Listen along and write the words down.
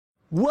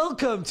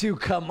Welcome to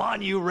Come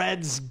On You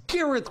Reds.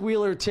 Gareth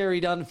Wheeler, Terry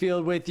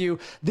Dunfield with you.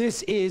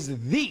 This is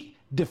the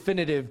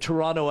definitive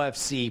Toronto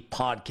FC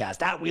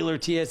podcast. At Wheeler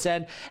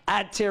TSN,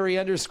 at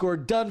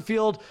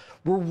Terry_Dunfield.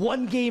 We're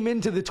one game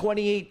into the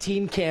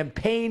 2018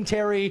 campaign,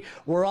 Terry.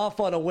 We're off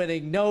on a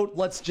winning note.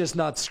 Let's just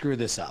not screw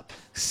this up.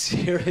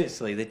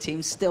 Seriously, the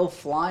team's still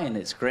flying.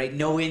 It's great.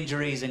 No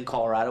injuries in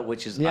Colorado,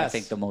 which is, I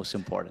think, the most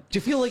important. Do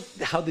you feel like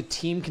how the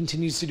team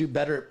continues to do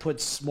better, it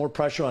puts more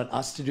pressure on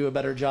us to do a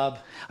better job?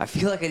 I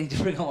feel like I need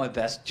to bring out my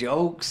best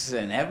jokes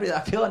and everything. I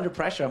feel under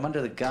pressure. I'm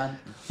under the gun.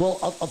 Well,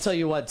 I'll tell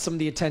you what. Some of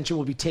the attention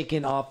will be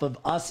taken off of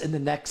us in the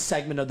next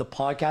segment of the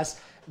podcast.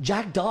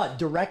 Jack Dodd,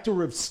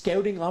 Director of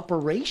Scouting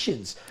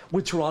Operations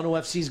with Toronto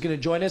FC, is going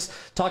to join us.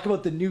 Talk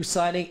about the new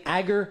signing,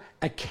 Ager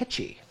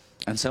Akechi.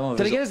 And some of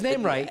Did I get his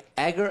name right?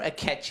 Ager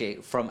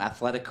Akechi from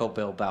Atletico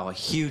Bilbao, a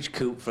huge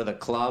coup for the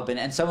club.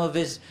 And some of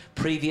his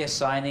previous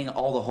signing,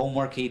 all the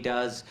homework he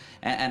does,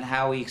 and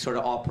how he sort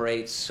of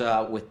operates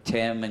with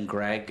Tim and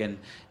Greg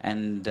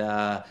and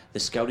the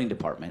scouting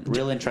department.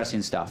 Real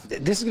interesting stuff.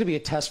 This is going to be a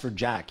test for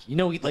Jack. You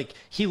know,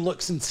 he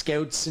looks and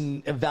scouts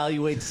and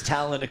evaluates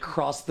talent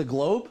across the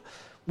globe.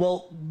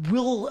 Well,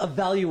 we'll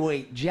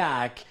evaluate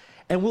Jack,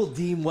 and we'll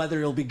deem whether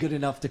he'll be good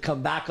enough to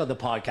come back on the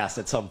podcast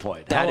at some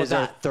point. That is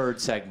our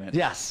third segment.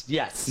 Yes.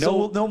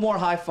 No more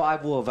high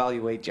five. We'll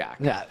evaluate Jack.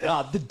 Yeah,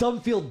 the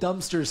Dunfield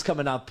Dumpster's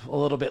coming up a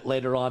little bit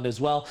later on as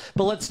well.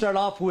 But let's start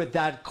off with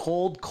that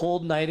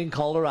cold night in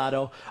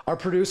Colorado. Our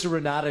producer,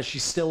 Renata,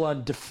 she's still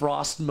on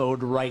defrost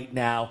mode right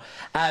now.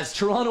 As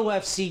Toronto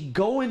FC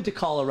go into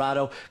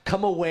Colorado,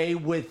 come away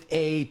with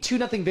a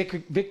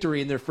 2-0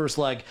 victory in their first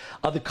leg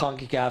of the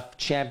CONCACAF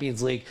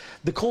Champions League.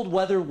 The cold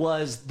weather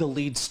was the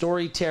lead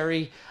story,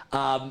 Terry.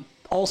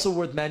 Also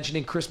worth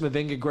mentioning, Chris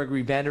Mavinga,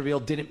 Gregory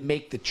Vandervelde didn't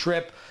make the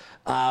trip,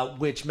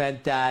 which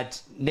meant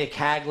that Nick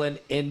Hagglund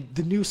and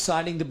the new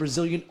signing, the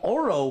Brazilian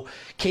Oro,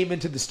 came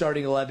into the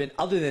starting 11.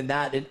 Other than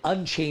that, an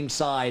unchanged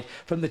side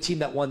from the team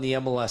that won the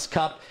MLS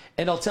Cup.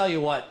 And I'll tell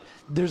you what,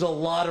 there's a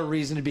lot of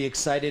reason to be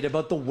excited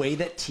about the way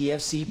that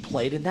TFC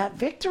played in that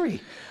victory.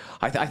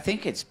 I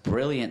think it's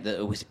brilliant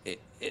that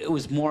it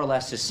was more or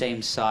less the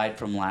same side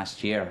from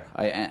last year.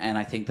 And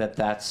I think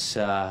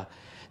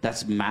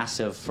that's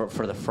massive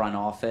for the front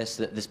office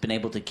that's been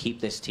able to keep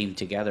this team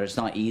together. It's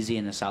not easy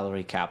in the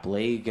salary cap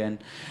league.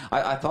 And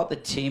I thought the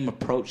team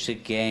approached the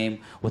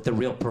game with the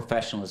real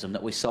professionalism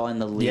that we saw in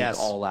the league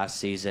all last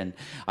season.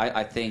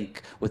 I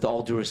think, with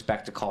all due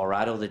respect to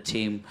Colorado, the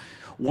team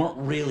weren't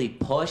really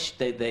pushed.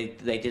 They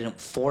didn't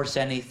force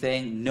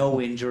anything, no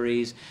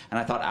injuries. And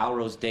I thought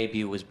Alro's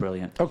debut was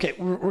brilliant. Okay,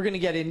 we're going to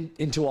get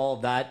into all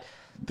of that.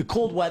 The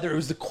cold weather, it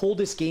was the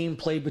coldest game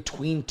played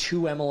between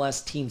two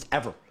MLS teams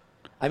ever.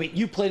 I mean,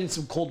 you played in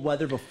some cold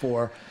weather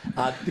before.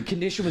 The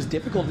condition was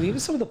difficult. And even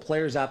some of the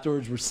players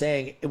afterwards were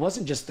saying it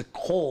wasn't just the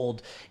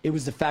cold. It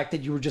was the fact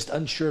that you were just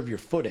unsure of your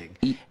footing.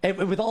 And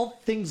with all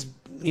things,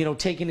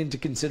 taken into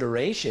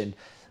consideration,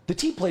 the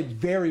team played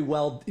very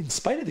well in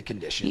spite of the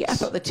conditions. Yeah, I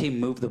thought the team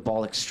moved the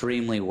ball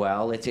extremely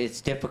well.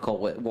 It's difficult.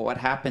 What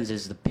happens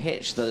is the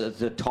pitch,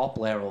 the top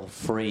layer will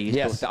freeze.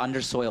 Yes. With the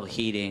undersoil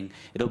heating,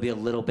 it'll be a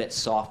little bit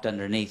soft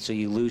underneath, so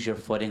you lose your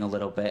footing a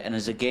little bit. And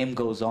as the game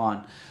goes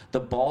on, the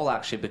ball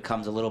actually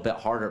becomes a little bit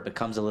harder. It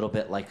becomes a little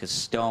bit like a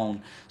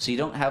stone. So you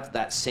don't have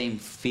that same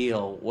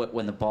feel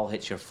when the ball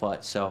hits your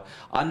foot. So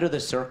under the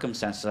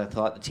circumstances, I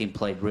thought the team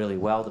played really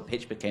well. The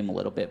pitch became a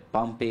little bit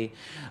bumpy.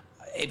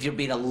 If you're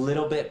being a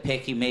little bit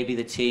picky, maybe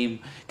the team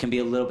can be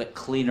a little bit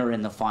cleaner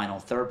in the final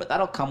third, but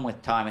that'll come with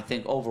time. I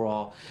think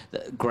overall,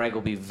 Greg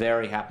will be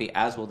very happy,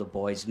 as will the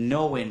boys.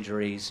 No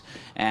injuries,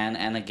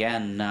 and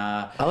again,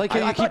 I like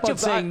how you keep on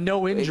saying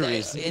no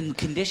injuries. In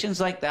conditions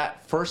like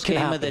that, first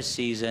game of this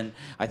season,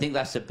 I think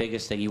that's the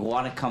biggest thing. You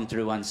want to come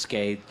through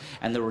unscathed,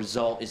 and the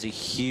result is a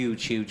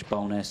huge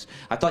bonus.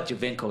 I thought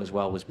Giovinco as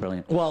well was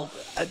brilliant. Well,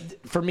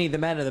 for me, the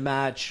man of the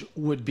match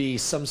would be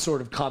some sort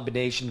of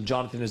combination of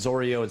Jonathan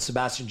Osorio and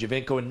Sebastian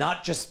Giovinco. And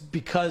not just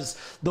because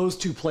those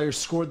two players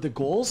scored the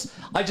goals.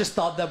 I just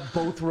thought that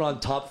both were on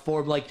top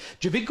form. Like,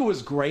 Giovinco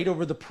was great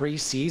over the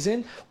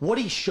preseason. What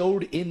he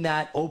showed in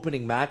that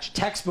opening match,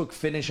 textbook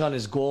finish on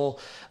his goal.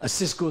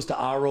 Assist goes to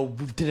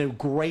Aro. Did a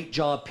great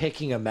job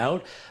picking him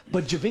out.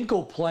 But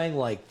Giovinco playing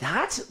like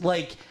that,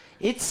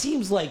 it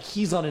seems like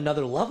he's on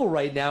another level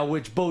right now,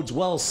 which bodes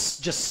well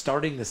just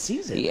starting the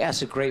season. Yeah,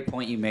 it's a great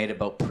point you made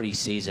about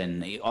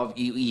preseason.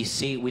 You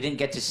see, we didn't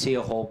get to see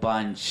a whole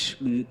bunch.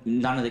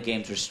 None of the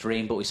games were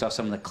streamed, but we saw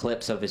some of the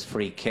clips of his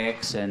free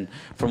kicks. And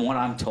from what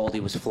I'm told, he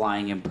was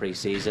flying in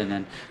preseason.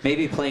 And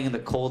maybe playing in the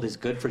cold is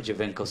good for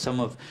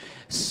Giovinco.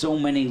 So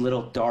many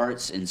little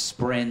darts and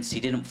sprints. He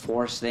didn't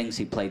force things.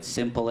 He played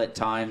simple at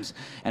times.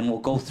 And we'll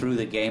go through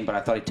the game, but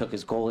I thought he took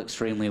his goal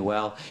extremely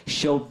well.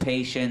 Showed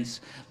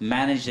patience,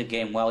 managed the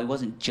game well. He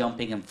wasn't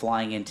jumping and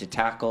flying into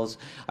tackles.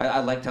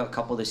 I liked how a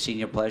couple of the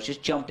senior players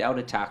just jumped out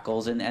of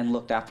tackles and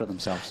looked after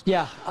themselves.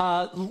 Yeah,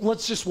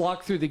 let's just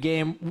walk through the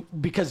game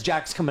because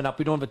Jack's coming up.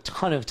 We don't have a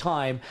ton of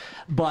time,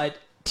 but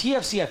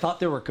TFC, I thought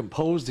they were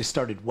composed. They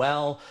started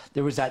well.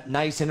 There was that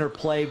nice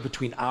interplay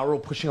between Auro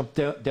pushing up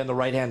down the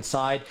right-hand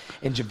side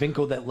and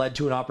Giovinco that led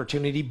to an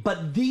opportunity.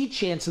 But the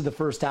chance of the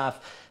first half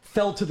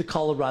fell to the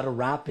Colorado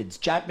Rapids.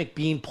 Jack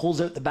McBean pulls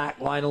out the back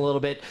line a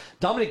little bit.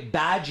 Dominic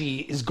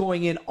Badgie is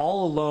going in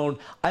all alone.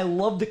 I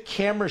love the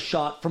camera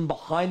shot from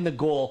behind the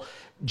goal.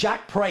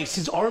 Jack Price,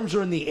 his arms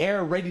are in the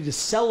air, ready to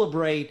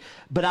celebrate,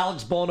 but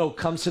Alex Bono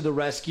comes to the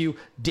rescue.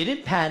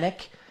 Didn't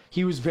panic.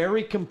 He was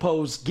very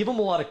composed. Give him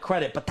a lot of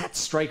credit, but that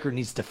striker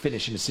needs to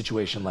finish in a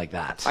situation like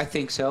that. I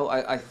think so.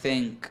 I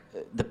think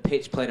the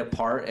pitch played a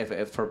part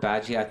for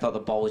Badgie. I thought the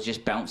ball was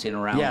just bouncing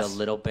around a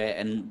little bit,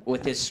 and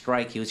with his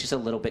strike, he was just a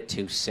little bit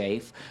too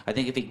safe. I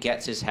think if he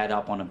gets his head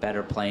up on a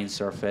better playing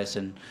surface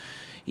and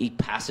he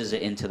passes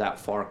it into that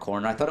far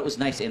corner. I thought it was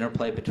nice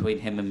interplay between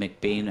him and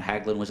McBean.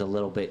 Hagelin was a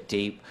little bit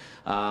deep,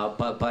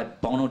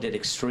 but Bono did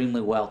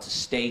extremely well to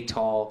stay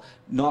tall,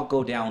 not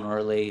go down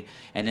early,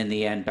 and in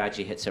the end,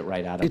 Badgie hits it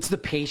right at him. It's the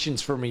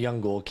patience from a young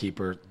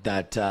goalkeeper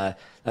that's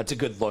a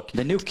good look.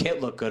 The new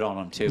kit looked good on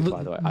him too,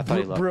 by the way. I thought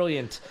he looked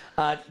brilliant.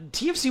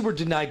 TFC were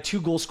denied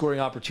 2 goal-scoring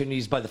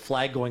opportunities by the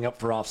flag going up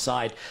for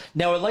offside.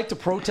 Now, I'd like to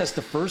protest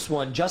the first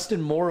one.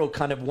 Justin Morrow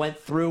kind of went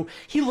through.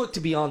 He looked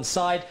to be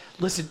onside.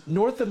 Listen,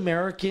 North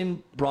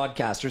American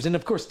broadcasters, and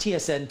of course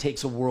TSN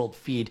takes a world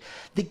feed,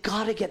 they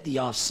got to get the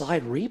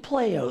offside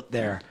replay out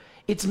there.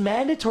 It's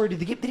mandatory to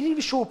the game. They didn't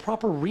even show a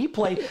proper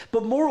replay,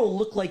 but Morrow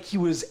looked like he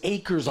was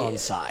acres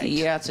onside.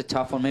 Yeah, it's a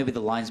tough one. Maybe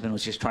the linesman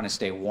was just trying to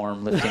stay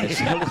warm,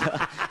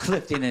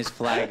 lifting his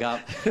flag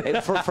up. For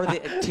the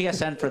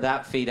TSN for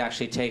that feed,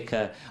 actually take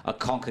a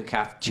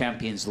CONCACAF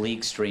Champions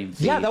League stream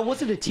feed. Yeah, that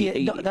wasn't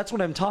a no, that's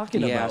what I'm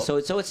talking about. Yeah,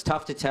 so it's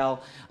tough to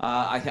tell.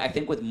 I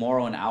think with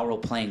Morrow and Auro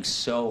playing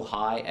so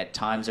high, at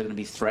times they're going to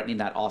be threatening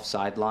that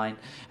offside line.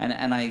 And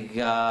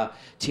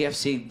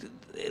TFC,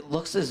 it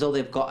looks as though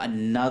they've got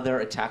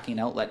another attacking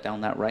outlet down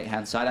that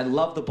right-hand side. I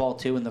love the ball,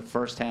 too, in the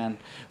first half,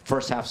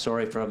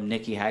 from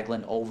Nicky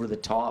Hagelin over the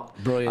top.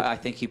 Brilliant. I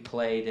think he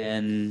played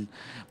in,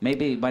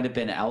 maybe it might have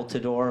been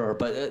Altidore,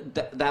 but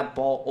that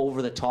ball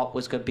over the top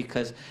was good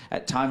because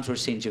at times we're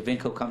seeing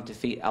Giovinco come to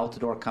feet,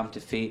 Altidore come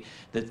to feet.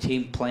 The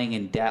team playing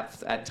in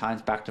depth at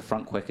times back to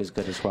front quick is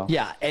good as well.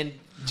 Yeah, and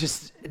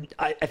just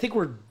I think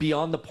we're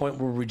beyond the point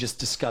where we just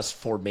discuss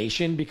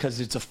formation because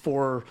it's a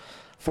 4-2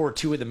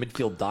 in the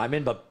midfield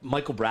diamond, but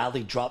Michael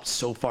Bradley drops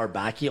so far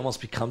back, he almost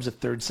becomes a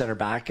third center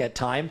back at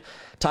times,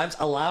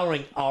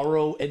 allowing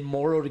Auro and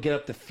Morrow to get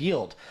up the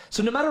field.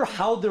 So no matter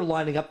how they're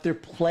lining up, they're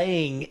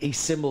playing a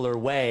similar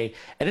way,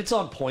 and it's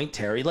on point,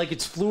 Terry. Like,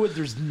 it's fluid.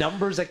 There's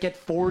numbers that get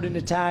forward in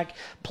attack.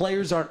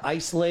 Players aren't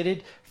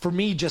isolated. For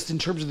me, just in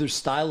terms of their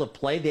style of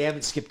play, they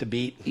haven't skipped a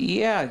beat.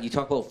 Yeah, you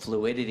talk about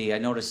fluidity. I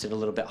noticed it a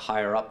little bit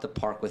higher up the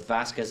park with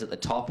Vasquez at the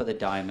top of the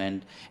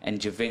diamond and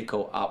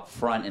Giovinco up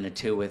front in a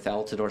 2 with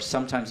Altidore.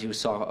 Sometimes you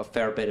saw a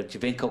fair bit of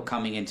Giovinco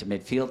coming into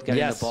midfield,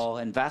 getting the ball,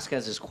 and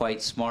Vasquez is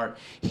quite smart.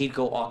 He'd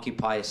go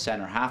occupy a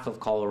center half of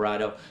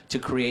Colorado to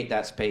create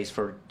that space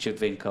for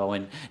Giovinco.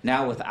 And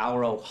now with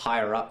Auro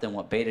higher up than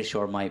what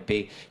Beitashour might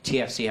be,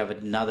 TFC have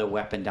another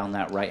weapon down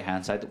that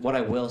right-hand side. What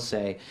I will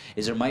say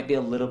is there might be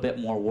a little bit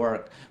more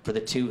work for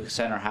the 2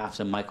 center halves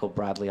and Michael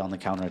Bradley on the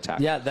counterattack.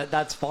 Yeah,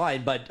 that's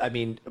fine, but I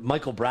mean,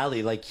 Michael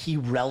Bradley, like, he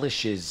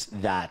relishes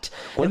that.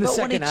 What about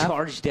when he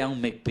charged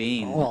down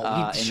McBean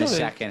in the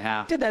second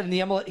half? Did that in the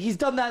MLS. He's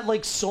done that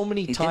like so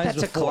many times before. He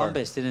did that to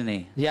Columbus, didn't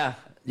he?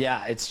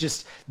 Yeah, it's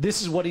just,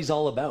 this is what he's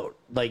all about.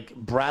 Like,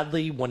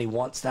 Bradley, when he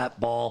wants that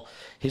ball,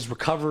 his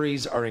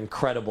recoveries are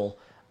incredible.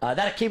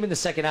 That came in the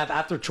second half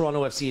after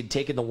Toronto FC had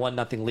taken the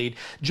 1-0 lead.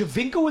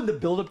 Giovinco in the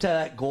build-up to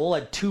that goal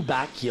had 2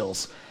 back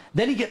heels.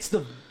 Then he gets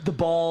the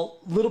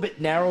ball a little bit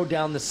narrow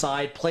down the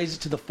side, plays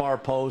it to the far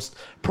post,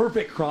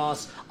 perfect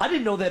cross. I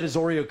didn't know that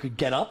Osorio could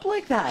get up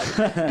like that.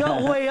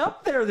 Got way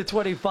up there, the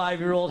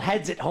 25-year-old,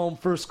 heads it home,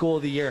 first goal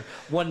of the year,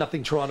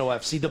 1-0 Toronto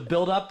FC. The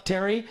build-up,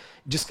 Terry,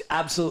 just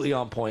absolutely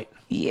on point.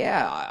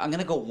 Yeah, I'm going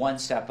to go one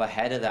step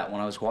ahead of that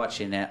when I was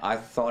watching it. I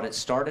thought it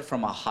started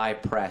from a high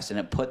press, and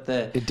it put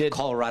the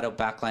Colorado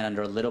backline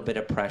under a little bit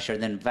of pressure.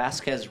 Then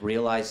Vasquez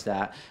realized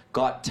that,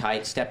 got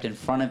tight, stepped in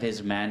front of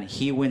his man.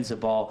 He wins the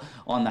ball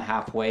on the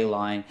halfway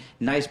line.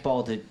 Nice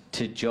ball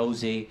to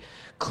Josie,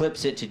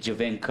 clips it to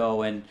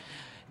Giovinco, and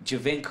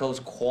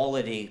Giovinco's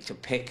quality to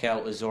pick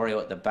out Osorio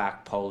at the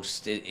back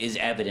post is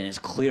evident. It's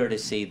clear to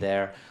see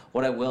there.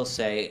 What I will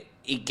say,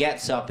 he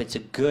gets up. It's a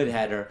good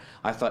header.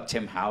 I thought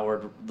Tim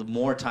Howard, the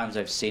more times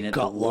I've seen it,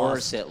 the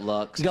worse it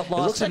looks. He got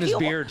lost in his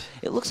beard.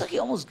 It looks like he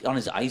almost, on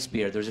his ice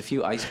beard, there's a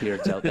few ice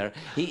beards out there.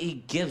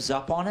 He gives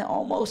up on it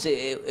almost.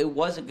 It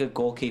wasn't good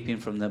goalkeeping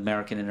from the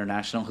American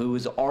international, who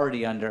was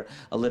already under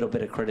a little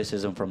bit of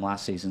criticism from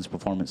last season's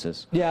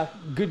performances. Yeah,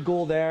 good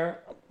goal there.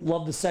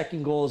 Love the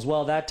second goal as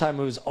well. That time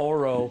it was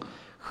Auro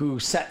who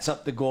sets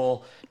up the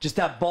goal. Just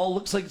that ball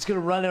looks like it's going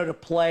to run out of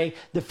play.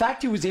 The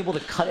fact he was able to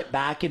cut it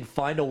back and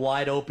find a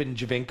wide open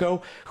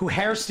Giovinco, who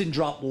Hairston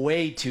dropped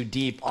way too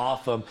deep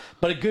off him,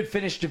 but a good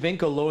finish,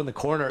 Giovinco low in the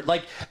corner.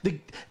 Like,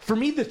 for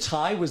me, the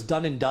tie was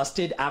done and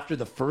dusted after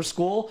the first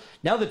goal.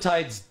 Now the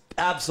Tide's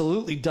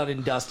absolutely done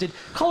and dusted.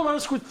 Colorado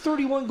scored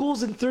 31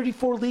 goals in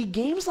 34 league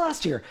games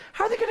last year.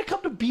 How are they going to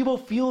come to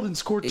BMO Field and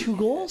score 2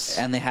 goals?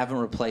 And they haven't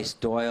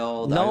replaced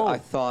Doyle. No. I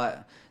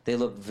thought they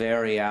looked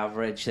very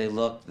average. They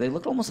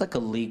looked almost like a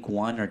League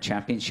One or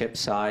Championship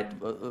side,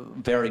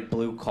 very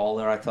blue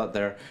collar. I thought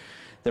their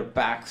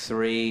back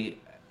three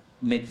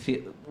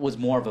midfield was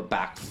more of a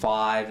back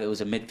five. It was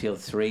a midfield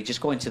three.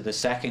 Just going to the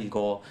second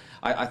goal,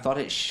 I thought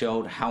it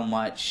showed how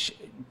much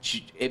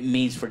it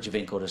means for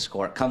Giovinco to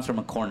score. It comes from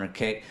a corner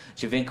kick.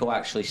 Giovinco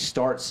actually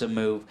starts the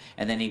move,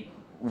 and then he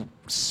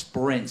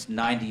sprints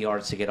 90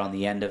 yards to get on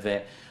the end of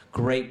it.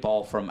 Great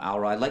ball from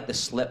Auro. I like the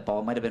slip ball.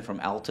 It might have been from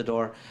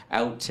Altidore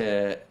out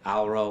to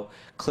Auro.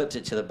 Clipped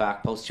it to the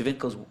back post.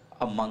 Giovinco's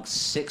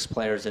amongst 6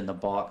 players in the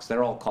box.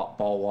 They're all caught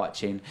ball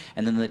watching.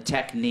 And then the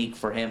technique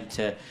for him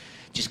to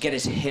just get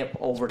his hip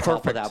over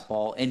top of that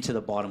ball into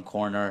the bottom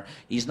corner.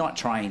 He's not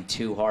trying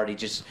too hard. He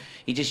just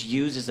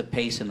uses the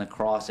pace and the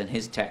cross and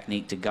his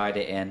technique to guide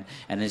it in.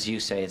 And as you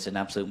say, it's an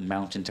absolute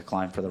mountain to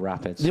climb for the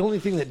Rapids. The only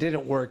thing that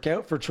didn't work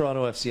out for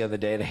Toronto FC on the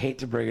day, and I hate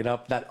to bring it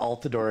up, that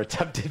Altidore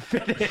attempted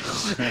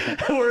finish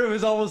where it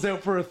was almost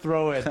out for a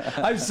throw-in.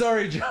 I'm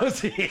sorry,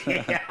 Josie.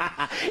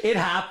 It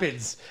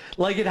happens.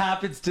 Like it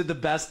happens to the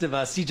best of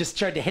us. He just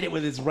tried to hit it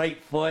with his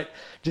right foot,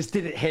 just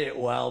didn't hit it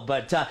well.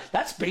 But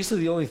that's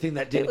basically the only thing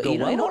that didn't go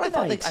well. You know what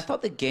I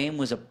thought the game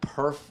was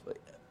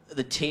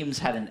the teams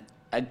had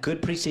a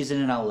good preseason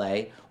in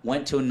LA,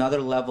 went to another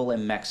level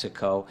in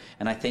Mexico,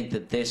 and I think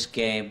that this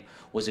game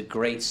was a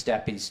great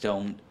stepping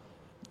stone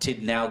to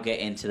now get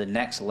into the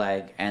next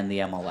leg and the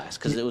MLS,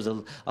 because it was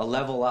a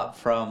level up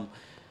from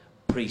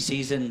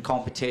preseason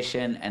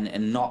competition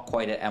and not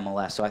quite at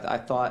MLS. So I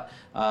thought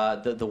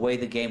the way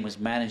the game was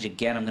managed,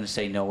 again, I'm going to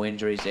say no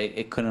injuries,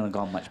 it couldn't have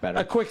gone much better.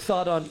 A quick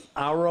thought on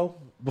Auro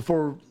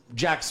before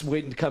Jack's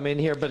waiting to come in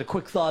here, but a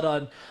quick thought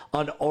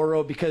on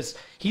Auro, because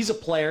he's a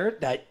player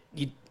that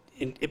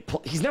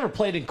he's never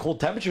played in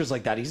cold temperatures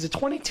like that. He's a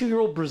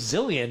 22-year-old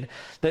Brazilian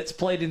that's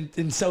played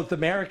in South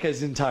America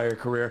his entire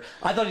career.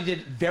 I thought he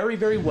did very,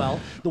 very well.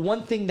 The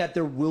one thing that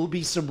there will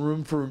be some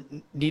room for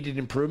needed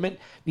improvement,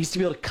 needs to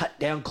be able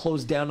to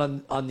close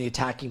down on the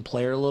attacking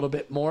player a little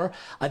bit more.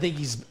 I think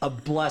he's a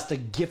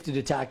gifted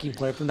attacking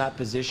player from that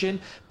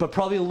position, but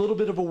probably a little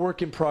bit of a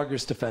work in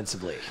progress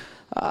defensively.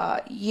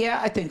 Yeah,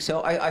 I think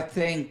so. I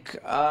think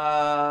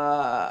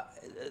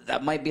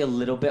that might be a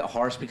little bit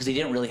harsh because he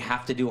didn't really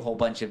have to do a whole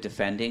bunch of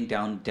defending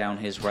down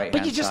his right hand side.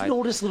 But you just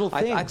notice little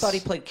things. I thought he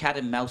played cat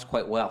and mouse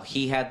quite well.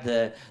 He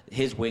had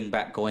his wing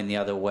back going the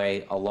other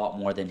way a lot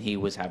more than he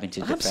was having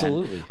to defend.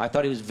 Absolutely. I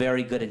thought he was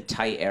very good in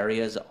tight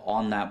areas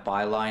on that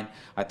byline.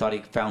 I thought he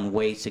found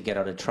ways to get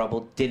out of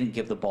trouble. Didn't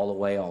give the ball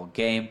away all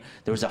game.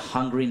 There was a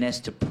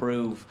hungriness to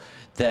prove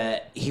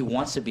that he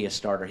wants to be a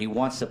starter. He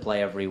wants to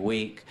play every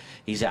week.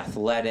 He's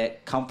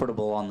athletic,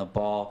 comfortable on the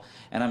ball,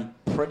 and I'm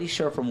pretty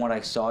sure from what I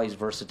saw, he's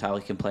versatile.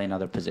 He can play in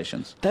other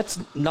positions. That's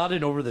not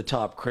an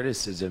over-the-top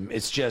criticism.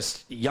 It's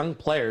just young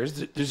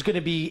players. There's going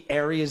to be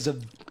areas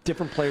of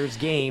different players'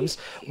 games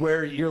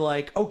where you're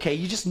like, okay,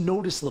 you just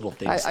notice little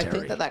things, I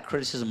Terry. think that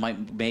criticism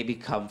might maybe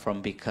come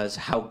from because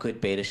how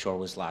good Beitashour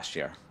was last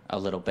year. A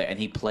little bit, and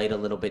he played a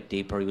little bit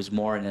deeper. He was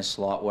more in his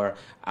slot, where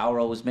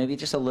Auro was maybe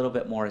just a little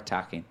bit more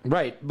attacking.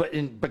 Right, but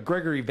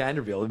Gregory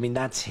Vandervelde, I mean,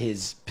 that's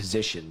his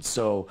position.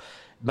 So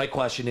my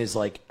question is,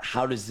 like,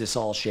 how does this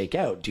all shake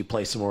out? Do you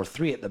play some more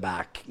 3 at the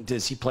back?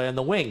 Does he play on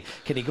the wing?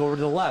 Can he go over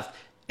to the left?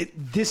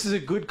 This is a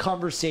good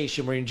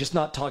conversation where you're just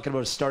not talking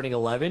about a starting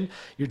 11.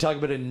 You're talking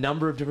about a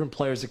number of different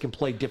players that can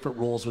play different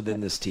roles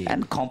within this team.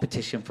 And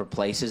competition for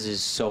places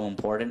is so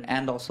important.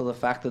 And also the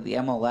fact that the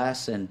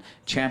MLS and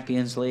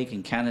Champions League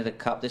and Canada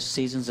Cup, this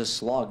season's a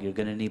slog. You're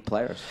going to need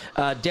players.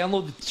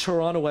 Download the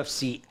Toronto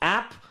FC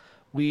app.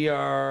 We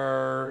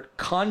are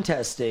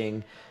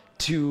contesting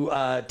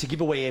to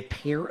give away a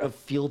pair of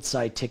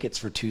fieldside tickets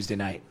for Tuesday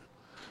night.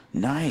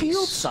 Nice.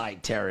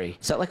 Fieldside, Terry.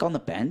 Is that like on the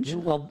bench?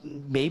 Well,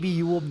 maybe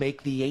you will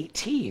make the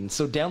 18.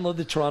 So download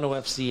the Toronto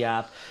FC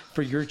app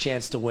for your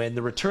chance to win.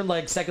 The return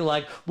leg, second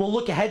leg, we'll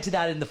look ahead to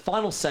that in the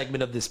final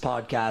segment of this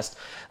podcast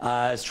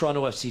as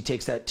Toronto FC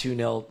takes that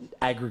 2-0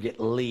 aggregate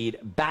lead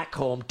back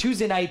home.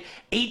 Tuesday night,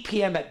 8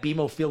 p.m. at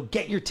BMO Field.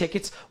 Get your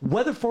tickets.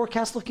 Weather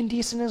forecast looking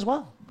decent as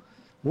well.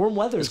 Warm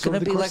weather. It's going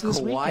to be like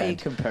Hawaii weekend.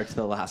 compared to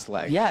the last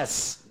leg.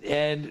 Yes,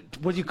 and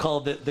what do you call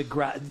the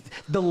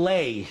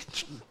lei?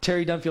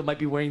 Terry Dunfield might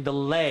be wearing the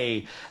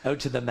lei out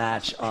to the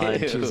match on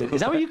Tuesday.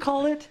 Is that what you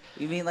call it?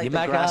 You mean like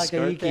the grass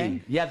skirt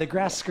thing? Yeah, the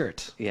grass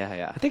skirt.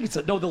 Yeah. I think it's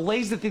the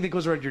lei's the thing that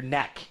goes around your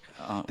neck.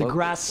 The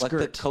grass skirt.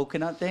 Like the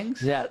coconut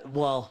things? Yeah,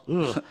 well,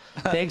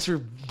 thanks for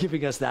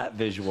giving us that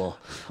visual.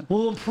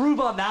 We'll improve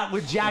on that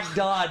with Jack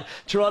Dodd,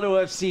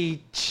 Toronto FC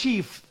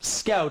Chief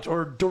Scout,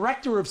 or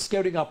Director of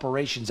Scouting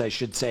Operations, I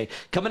should say.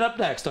 Coming up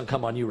next on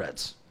Come On You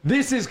Reds.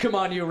 This is Come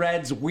On You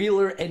Reds,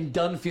 Wheeler and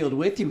Dunfield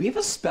with you. We have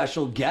a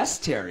special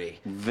guest, Terry.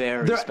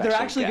 Very special They're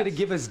actually guest. going to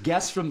give us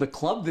guests from the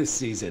club this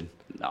season.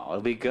 No,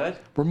 it'll be good.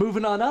 We're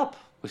moving on up.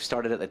 We've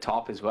started at the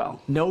top as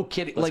well. No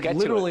kidding. Let's like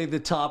literally the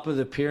top of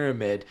the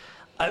pyramid.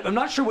 I'm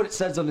not sure what it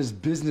says on his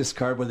business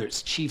card, whether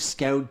it's chief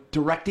scout,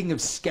 directing of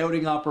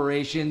scouting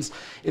operations.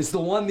 It's the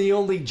one, the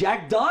only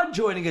Jack Dodd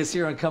joining us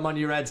here on Come On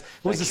You Reds.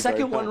 Was the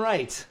second one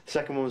right?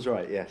 Second one was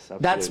right, yes.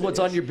 Absolutely, That's what's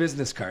yes. on your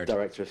business card.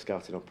 Director of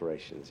Scouting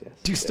Operations, yes.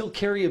 Do you still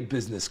carry a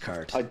business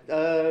card?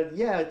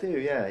 Yeah, I do,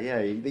 yeah.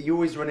 You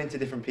always run into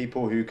different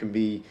people who can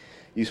be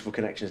useful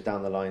connections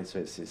down the line, so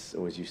it's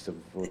always useful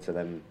to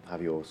them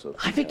have your sort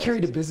of... I haven't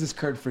carried a business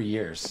card for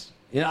years.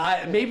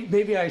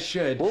 Maybe I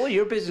should. What will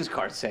your business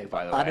card say,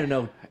 by the way? I don't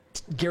know.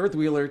 Gareth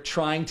Wheeler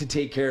trying to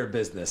take care of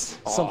business.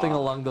 Something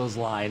along those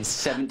lines.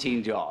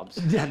 17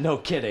 jobs. Yeah, no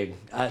kidding.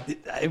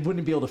 I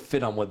wouldn't be able to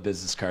fit on one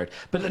business card.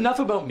 But enough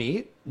about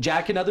me.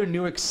 Jack, another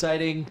new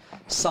exciting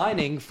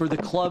signing for the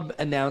club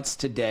announced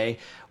today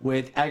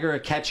with Agar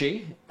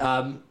Akechi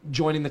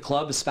joining the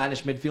club, a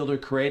Spanish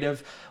midfielder,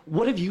 creative.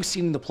 What have you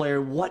seen in the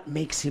player? What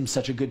makes him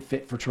such a good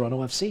fit for Toronto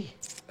FC?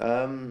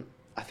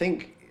 I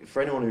think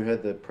for anyone who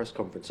heard the press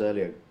conference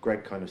earlier,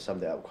 Greg kind of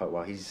summed it up quite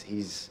well.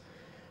 He's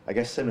I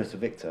guess, similar to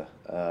Victor,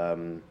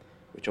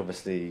 which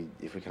obviously,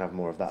 if we can have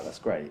more of that, that's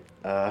great.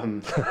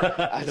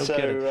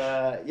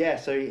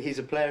 So he's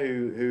a player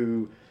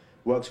who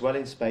works well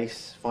in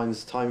space,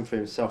 finds time for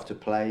himself to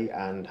play,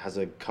 and has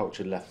a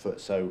cultured left foot.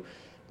 So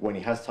when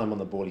he has time on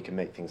the ball, he can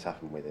make things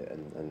happen with it.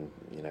 And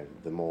you know,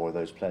 the more of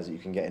those players that you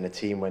can get in a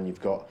team when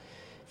you've got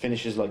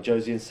finishers like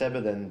Josie and Seba,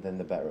 then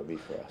the better it'll be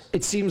for us.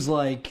 It seems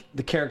like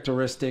the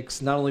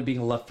characteristics, not only being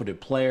a left-footed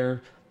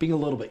player, being a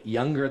little bit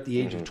younger at the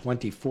age of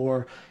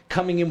 24,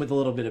 coming in with a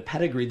little bit of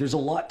pedigree, there's a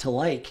lot to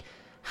like.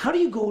 How do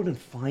you go out and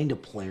find a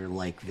player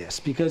like this?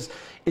 Because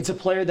it's a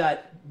player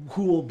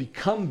who will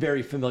become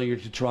very familiar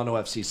to Toronto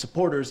FC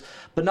supporters,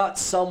 but not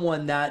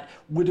someone that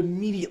would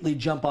immediately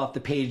jump off the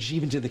page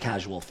even to the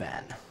casual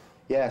fan.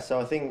 Yeah,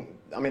 so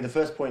I mean, the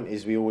first point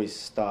is we always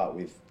start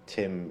with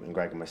Tim and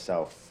Greg and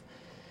myself,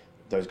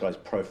 those guys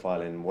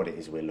profiling what it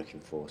is we're looking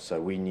for. So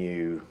we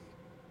knew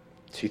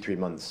 2-3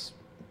 months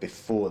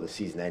before the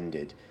season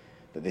ended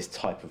that this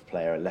type of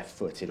player, a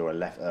left-footed or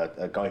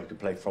a guy who could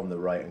play from the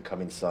right and come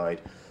inside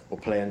or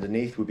play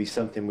underneath, would be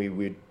something we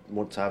would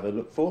want to have a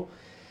look for.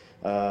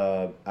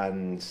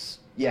 And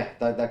yeah,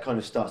 that kind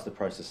of starts the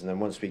process. And then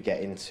once we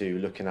get into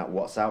looking at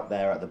what's out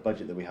there at the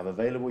budget that we have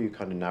available, you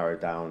kind of narrow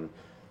down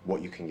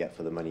what you can get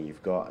for the money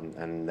you've got,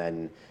 and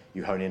then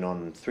you hone in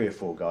on 3 or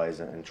 4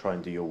 guys and try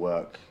and do your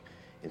work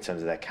in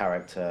terms of their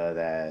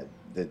character,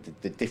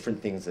 the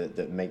different things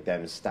that make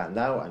them stand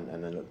out,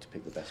 and then look to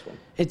pick the best one.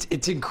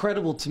 It's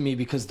incredible to me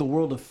because the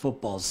world of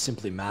football is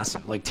simply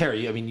massive. Like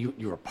Terry, I mean,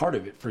 you were a part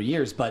of it for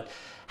years, but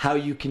how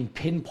you can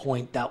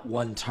pinpoint that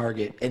one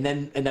target and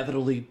then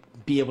inevitably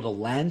be able to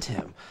land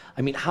him.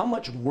 I mean, how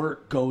much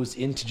work goes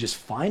into just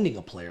finding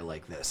a player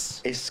like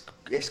this? It's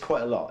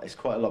quite a lot. It's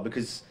quite a lot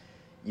because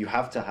you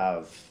have to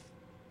have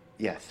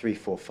 3,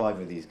 4, 5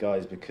 of these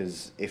guys,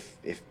 because if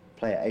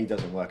player A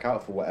doesn't work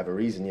out for whatever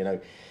reason, you know,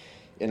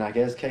 in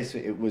Aguirre's case,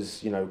 it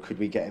was, you know, could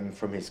we get him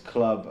from his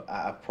club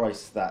at a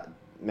price that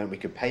meant we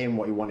could pay him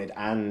what he wanted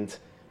and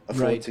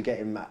afford to get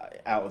him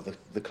out of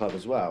the club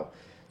as well.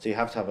 So you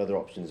have to have other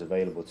options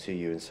available to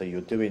you, and so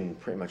you're doing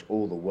pretty much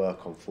all the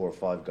work on 4 or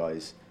 5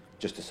 guys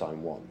just to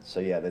sign one. So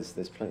yeah, there's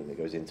plenty that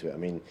goes into it. I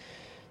mean,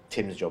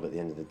 Tim's job at the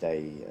end of the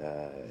day,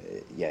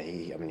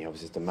 he obviously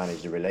has to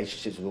manage the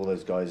relationships with all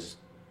those guys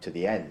to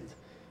the end.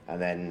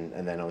 And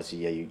then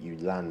obviously, you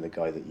land the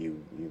guy that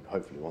you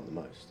hopefully want the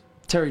most.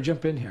 Terry,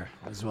 jump in here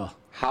as well.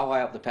 How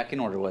high up the pecking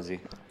order was he?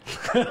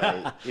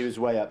 He was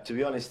way up. To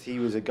be honest, he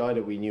was a guy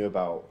that we knew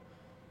about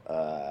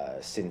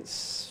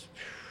since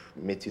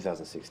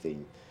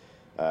mid-2016.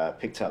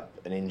 Picked up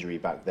an injury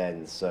back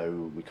then,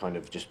 so we kind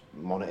of just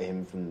monitor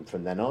him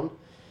from then on.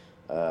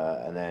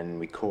 And then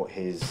we caught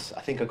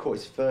I caught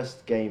his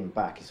first game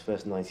back, his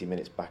first 90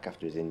 minutes back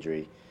after his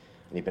injury,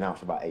 and he'd been out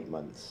for about 8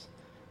 months.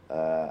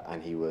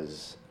 And he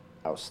was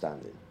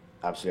outstanding,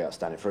 absolutely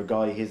outstanding. For a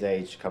guy his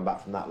age to come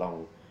back from that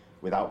long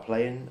without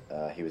playing,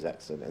 he was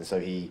excellent. And so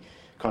he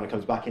kind of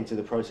comes back into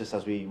the process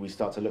as we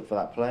start to look for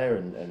that player,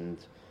 and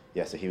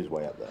yeah, so he was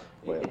way up there.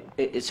 Way up.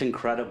 It's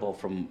incredible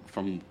from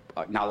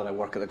now that I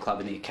work at the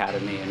club in the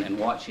academy, and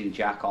watching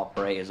Jack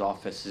operate his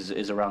office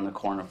is around the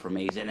corner for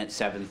me. He's in at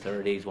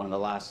 7:30. He's one of the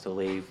last to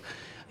leave.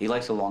 He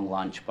likes a long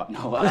lunch, but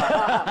no.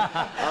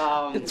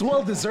 It's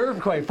well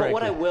deserved, quite frankly. But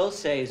what I will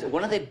say is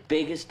one of the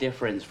biggest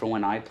difference from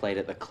when I played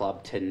at the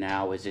club to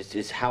now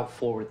is how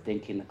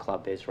forward-thinking the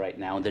club is right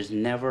now.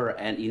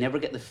 And you never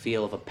get the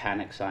feel of a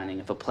panic signing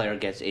if a player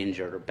gets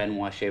injured or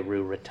Benoit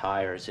Cheroux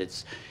retires.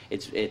 There's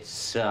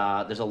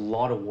a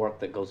lot of work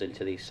that goes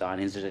into these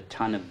signings. There's a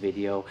ton of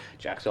video.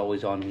 Jack's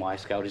always on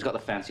Y-Scout. He's got the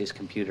fanciest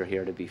computer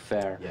here, to be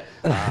fair.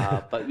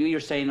 Yeah. But you're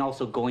saying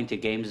also going to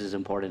games is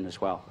important as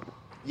well.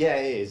 Yeah,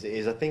 it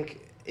is. I think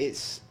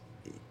it's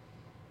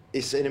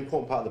an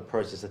important part of the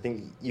process. I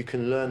think you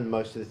can learn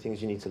most of the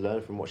things you need to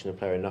learn from watching a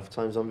player enough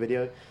times on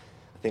video.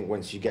 I think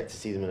once you get to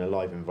see them in a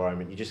live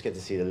environment, you just get to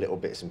see the little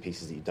bits and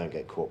pieces that you don't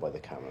get caught by the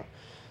camera.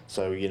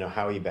 So, you know,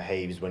 how he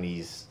behaves when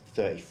he's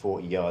 30,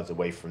 40 yards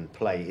away from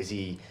play. Is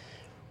he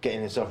getting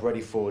himself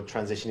ready for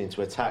transition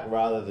into attack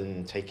rather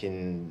than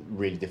taking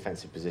really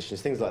defensive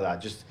positions, things like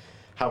that. Just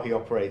how he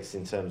operates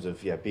in terms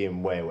of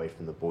being way away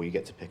from the ball. You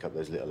get to pick up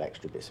those little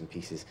extra bits and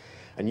pieces,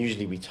 and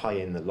usually we tie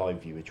in the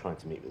live view we're trying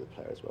to meet with the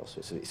player as well. So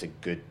it's a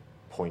good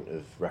point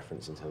of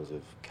reference in terms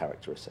of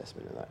character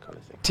assessment and that kind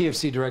of thing.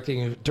 TFC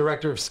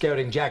Director of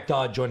Scouting Jack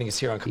Dodd joining us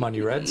here on Come On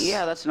You Reds.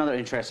 Yeah, that's another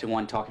interesting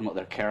one, talking about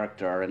their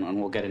character, and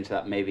we'll get into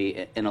that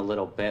maybe in a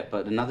little bit.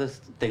 But another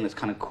thing that's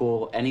kind of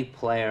cool, any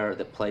player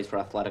that plays for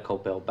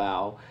Atletico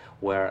Bilbao,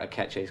 where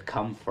Akeche's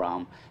come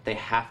from, they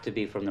have to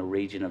be from the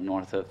region of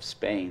north of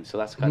Spain. So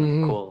that's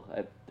kind of cool.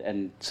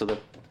 And so the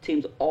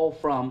team's all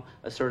from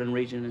a certain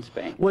region in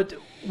Spain.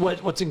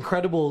 What's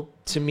incredible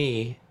to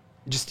me,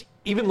 just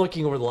even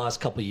looking over the last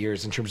couple of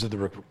years in terms of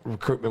the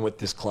recruitment with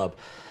this club,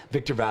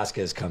 Victor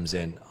Vasquez comes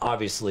in.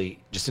 Obviously,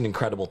 just an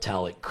incredible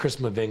talent. Chris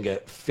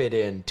Mavinga fit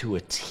in to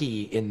a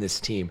T in this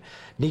team.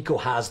 Nico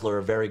Hasler,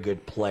 a very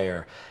good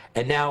player.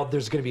 And now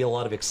there's going to be a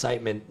lot of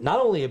excitement, not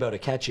only about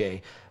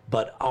Akeche,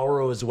 but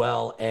Auro as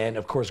well, and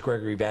of course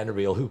Gregory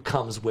Vanderbilt, who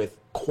comes with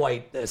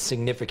quite a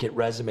significant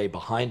resume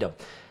behind him.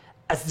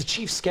 As the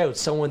chief scout,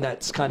 someone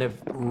that's kind of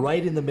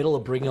right in the middle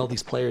of bringing all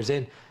these players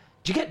in,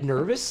 do you get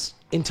nervous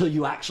until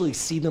you actually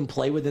see them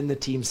play within the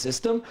team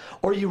system?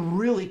 Or are you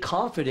really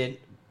confident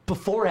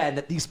beforehand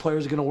that these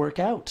players are going to work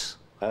out?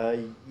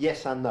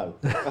 Yes and no.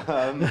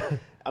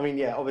 I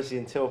mean, obviously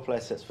until a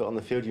player sets foot on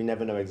the field, you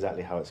never know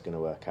exactly how it's going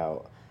to work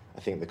out. I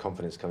think the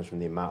confidence comes from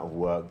the amount of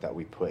work that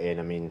we put in.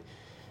 I mean,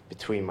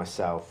 between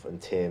myself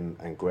and Tim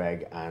and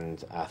Greg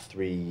and our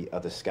 3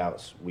 other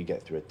scouts, we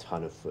get through a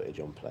ton of footage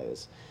on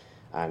players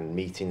and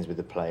meetings with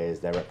the players,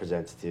 their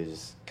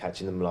representatives,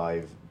 catching them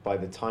live. By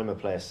the time a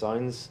player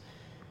signs,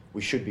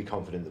 we should be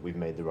confident that we've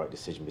made the right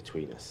decision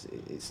between us.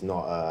 It's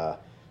not,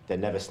 they're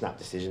never snap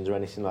decisions or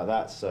anything like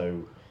that. So,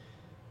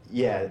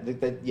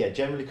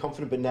 generally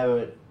confident, but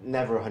never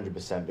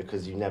 100%,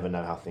 because you never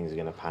know how things are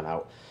going to pan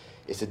out.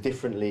 It's a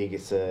different league,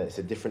 it's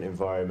a different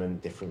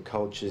environment, different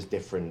cultures,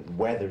 different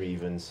weather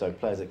even. So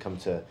players that come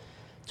to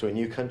a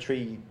new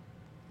country,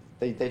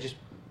 they just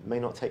may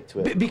not take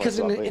to it. Because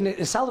in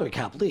a salary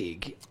cap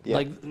league,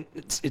 like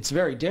it's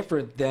very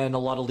different than a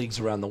lot of leagues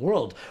around the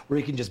world where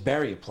you can just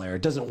bury a player.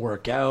 It doesn't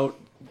work out.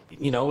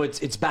 You know,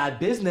 it's bad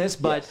business,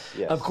 but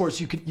yes. Of course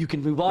you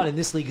can move on. In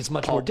this league, it's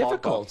much more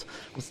difficult.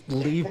 Let's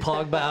leave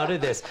Pogba out of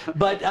this.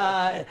 But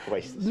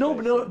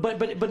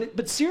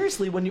but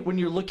seriously, when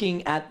you're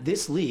looking at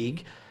this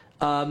league,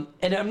 and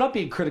I'm not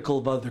being critical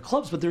of other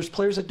clubs, but there's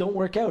players that don't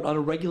work out on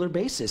a regular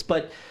basis.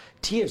 But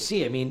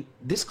TFC, I mean,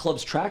 this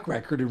club's track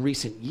record in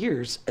recent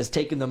years has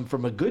taken them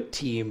from a good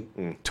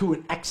team to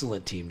an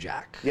excellent team,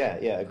 Jack. Yeah,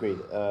 agreed.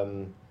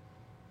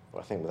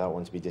 I think without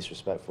wanting to be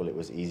disrespectful, it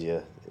was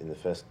easier in the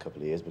first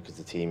couple of years because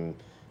the team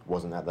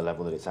wasn't at the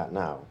level that it's at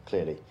now,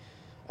 clearly.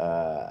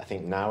 I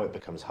think now it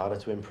becomes harder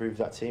to improve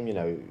that team, you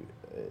know,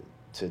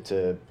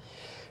 to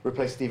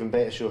replace Stephen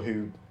Beitashaw,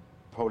 who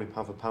probably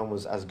pound for pound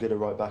was as good a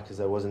right back as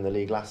there was in the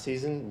league last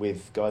season,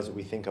 with guys that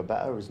we think are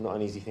better, is not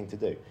an easy thing to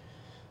do.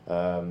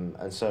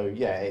 And so,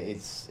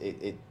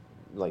 it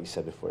like you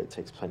said before, it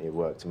takes plenty of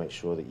work to make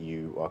sure that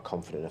you are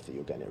confident enough that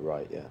you're getting it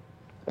right,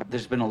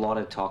 There's been a lot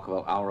of talk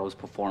about Auro's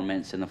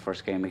performance in the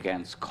first game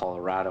against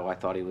Colorado. I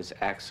thought he was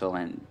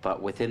excellent,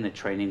 but within the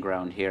training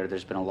ground here,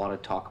 there's been a lot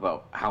of talk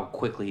about how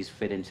quickly he's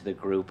fit into the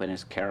group and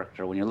his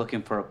character. When you're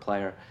looking for a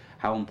player,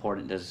 how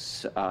important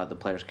does the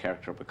player's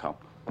character become?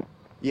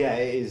 Yeah,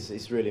 it is.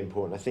 It's really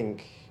important. I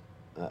think,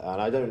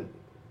 and I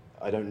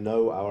don't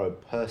know Auro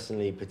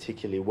personally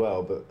particularly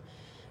well, but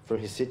from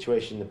his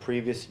situation the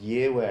previous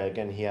year, where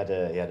again he had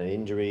an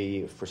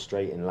injury,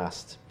 frustrating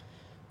last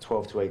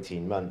 12 to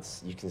 18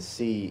 months, you can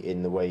see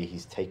in the way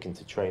he's taken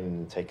to training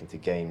and taken to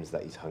games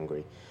that he's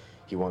hungry.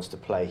 He wants to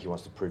play, he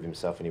wants to prove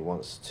himself, and he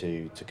wants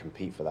to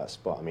compete for that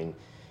spot. I mean,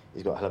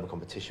 he's got a hell of a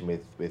competition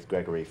with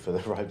Gregory for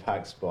the right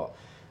back spot.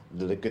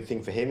 The good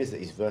thing for him is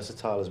that he's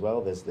versatile as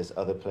well. There's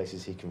other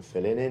places he can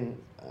fill in,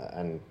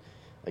 and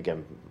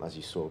again, as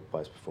you saw by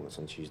his performance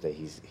on Tuesday,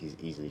 he's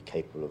easily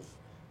capable of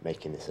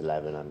making this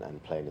 11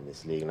 and playing in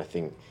this league. And I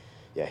think,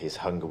 his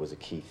hunger was a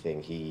key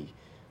thing.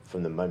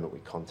 From the moment we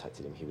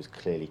contacted him, he was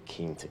clearly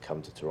keen to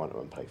come to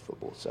Toronto and play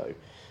football. So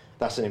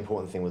that's an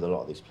important thing with a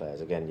lot of these players.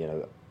 Again,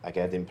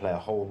 Aguirre didn't play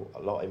a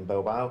lot in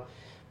Bilbao.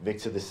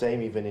 Victor the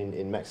same, even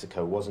in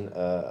Mexico, wasn't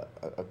a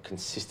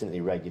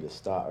consistently regular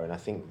starter. And I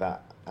think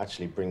that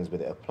actually brings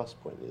with it a plus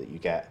point, that you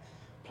get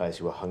players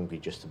who are hungry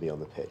just to be on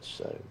the pitch.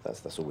 So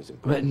that's always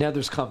important. But now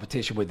there's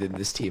competition within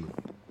this team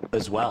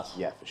as well.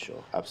 Yeah, for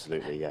sure.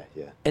 Absolutely,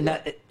 yeah.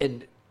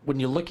 And when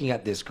you're looking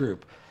at this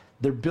group,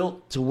 they're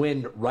built to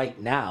win right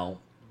now.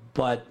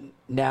 But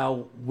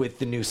now with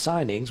the new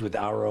signings, with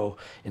Auro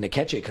and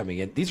Akeche coming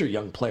in, these are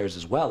young players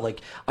as well.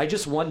 Like, I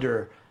just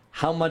wonder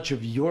how much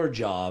of your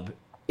job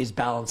is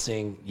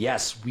balancing,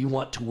 yes, we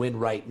want to win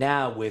right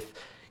now, with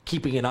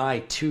keeping an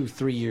eye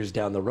 2-3 years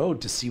down the road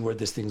to see where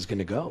this thing's going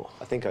to go.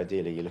 I think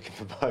ideally you're looking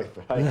for both,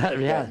 right?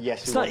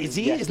 Yes, it's not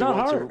easy. It's not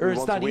hard, or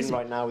it's not easy. We want to win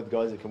right now with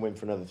guys that can win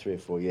for another 3 or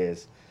 4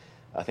 years.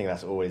 I think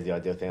that's always the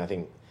ideal thing. I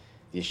think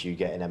the issue you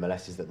get in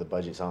MLS is that the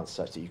budgets aren't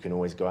such that you can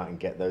always go out and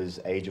get those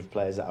age of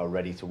players that are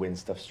ready to win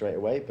stuff straight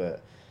away.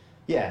 But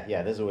yeah,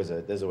 there's always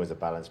a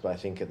balance. But I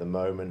think at the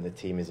moment the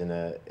team is in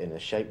a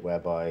shape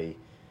whereby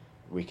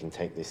we can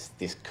take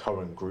this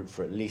current group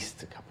for at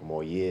least a couple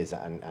more years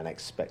and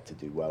expect to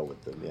do well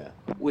with them. Yeah.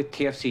 With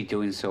TFC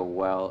doing so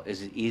well,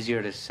 is it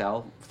easier to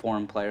sell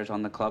foreign players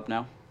on the club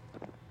now?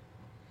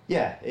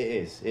 Yeah, it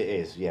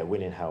is. Yeah,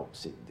 winning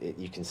helps.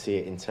 You can see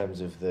it in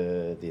terms of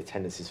the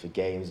attendances for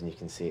games, and you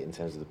can see it in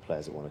terms of the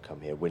players that want to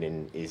come here.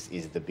 Winning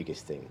is the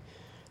biggest thing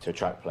to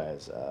attract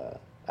players.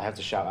 I have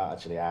to shout out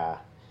actually our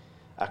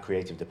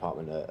creative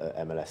department at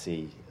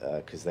MLSE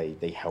because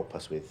they help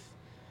us with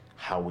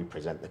how we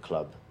present the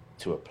club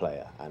to a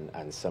player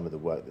and some of the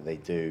work that they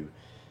do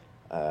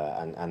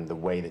and the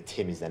way that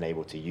Tim is then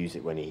able to use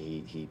it when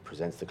he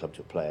presents the club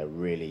to a player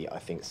really, I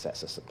think,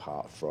 sets us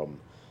apart from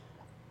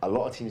a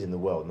lot of teams in the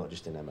world, not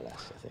just in MLS,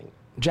 I think.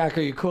 Jack,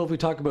 are you cool if we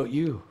talk about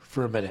you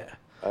for a minute?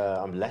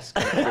 I'm less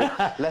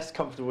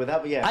comfortable with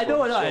that, but yeah. I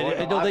know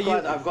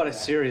I've got a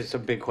series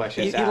of big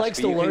questions. He likes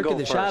to lurk in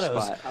the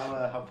shadows.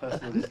 How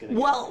personal is this going to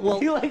Well,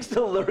 he likes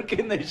to lurk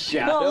in the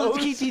shadows. Well,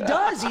 he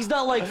does. He's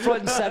not like front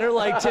and center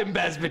like Tim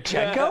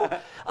Bezbatchenko.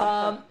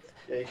 Yeah,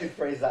 you could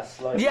phrase that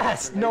slightly.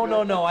 Yes.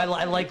 No. I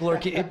like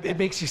lurking. It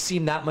makes you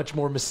seem that much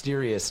more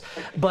mysterious.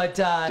 But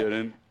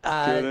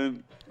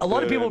a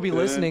lot of people will be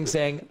listening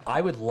saying, I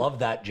would love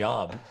that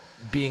job,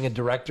 being a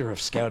director of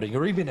scouting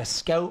or even a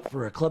scout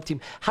for a club team.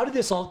 How did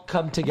this all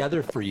come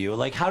together for you?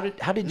 Like, how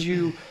did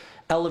you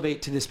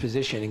elevate to this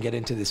position and get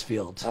into this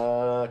field?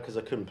 Because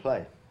I couldn't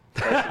play.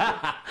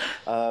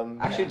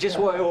 Actually, just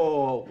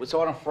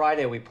so on a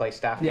Friday we play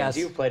staff games. Yes.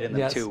 You played in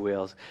them two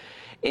wheels.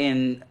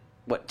 In,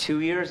 2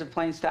 years of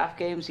playing staff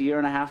games, a year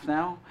and a half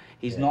now?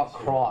 He's not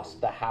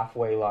crossed the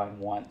halfway line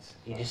once.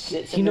 He just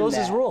sits He knows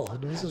his role. He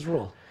knows his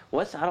role.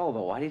 What's that all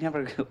about? Why did he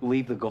never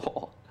leave the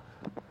goal?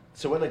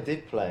 So when I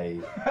did play,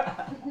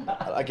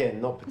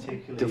 again, not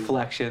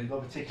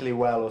particularly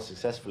well or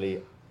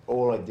successfully,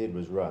 all I did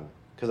was run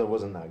because I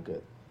wasn't that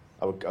good.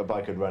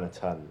 I could run a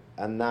ton.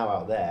 And now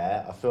out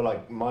there, I feel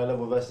like my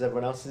level versus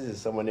everyone else's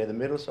is somewhere near the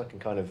middle, so I can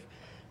kind of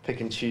pick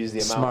and choose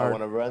the amount I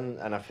want to run,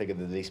 and I figured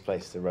the least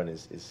place to run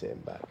is sitting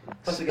back.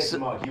 Plus I get to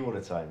mark you all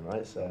the time,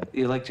 right? So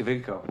you like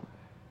Javinko?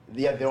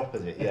 Yeah, the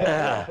opposite,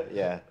 yeah.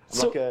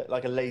 I'm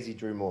like a lazy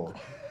Drew Moore.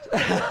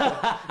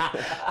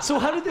 So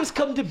how did this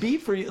come to be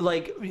for you?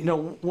 Like,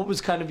 what was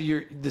kind of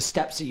the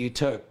steps that you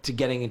took to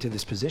getting into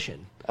this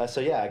position? I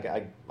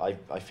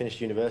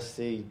finished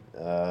university.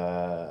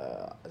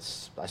 I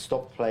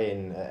stopped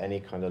playing at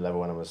any kind of level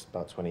when I was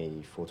about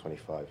 24,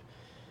 25,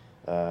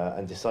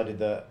 and decided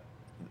that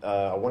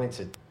I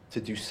wanted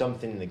to do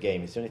something in the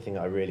game. It's the only thing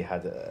that I really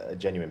had a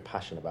genuine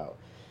passion about.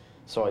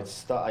 So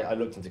I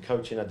looked into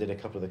coaching. I did a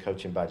couple of the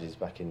coaching badges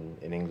back in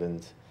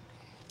England.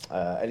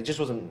 And it just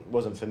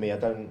wasn't for me. I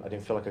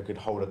didn't feel like I could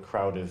hold a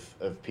crowd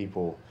of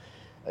people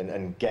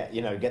and get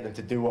them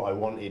to do what I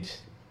wanted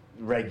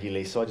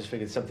regularly. So I just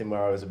figured something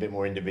where I was a bit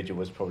more individual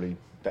was probably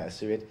better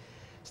suited.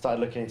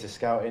 Started looking into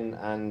scouting,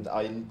 and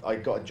I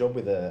got a job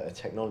with a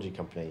technology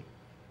company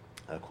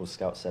called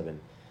Scout 7.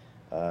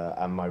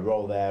 And my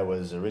role there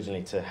was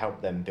originally to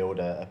help them build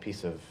a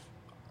piece of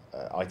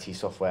IT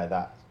software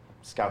that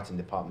scouting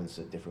departments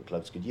at different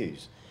clubs could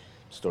use.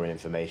 Storing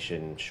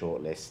information,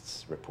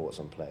 shortlists, reports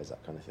on players,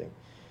 that kind of thing.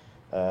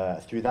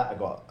 Through that, I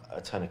got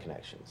a ton of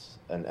connections,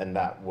 and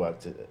that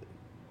worked.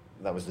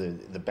 That was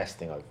the best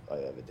thing I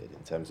ever did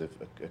in terms of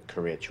a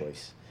career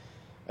choice.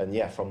 And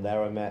yeah, from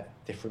there I met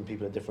different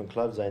people at different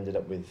clubs. I ended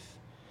up with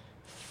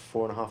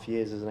 4.5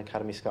 years as an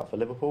academy scout for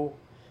Liverpool,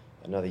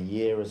 another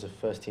year as a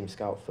first team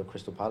scout for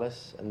Crystal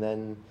Palace, and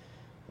then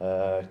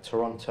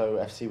Toronto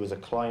FC was a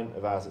client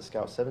of ours at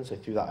Scout 7. So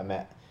through that, I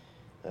met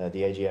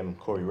the AGM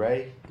Corey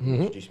Ray, who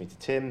introduced me to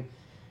Tim.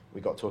 We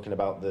got talking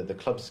about the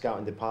club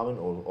scouting department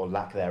or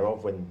lack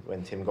thereof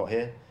when Tim got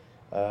here,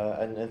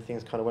 and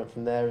things kind of went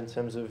from there in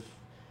terms of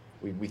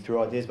we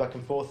threw ideas back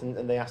and forth,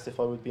 and they asked if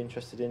I would be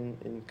interested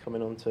in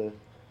coming on to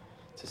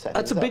set.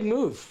 That's a big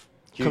move.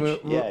 Huge.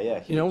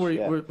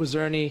 Huge, was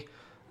there any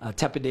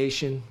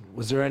trepidation?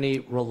 Was there any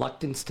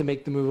reluctance to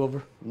make the move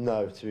over?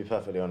 No, to be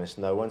perfectly honest,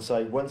 no. Once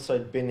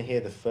I'd been here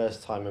the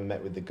first time and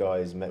met with the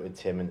guys, met with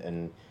Tim,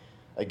 and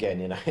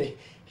again,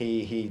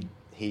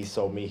 he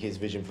sold me his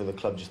vision for the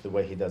club just the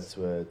way he does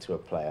to a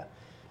player.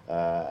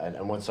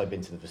 And once I'd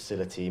been to the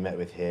facility, met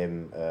with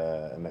him,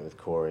 and met with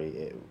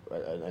Corey,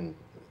 and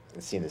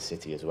seen the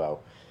city as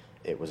well,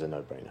 it was a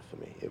no-brainer for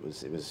me. It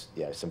was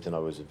something I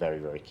was very,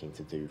 very keen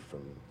to do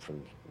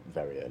from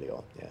very early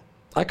on. Yeah.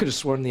 I could have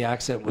sworn the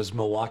accent was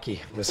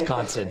Milwaukee,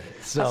 Wisconsin.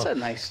 So that's a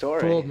nice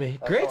story. Fooled me.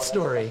 Great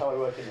story. That's how I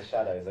work in the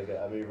shadows.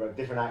 I move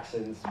different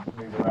accents,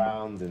 move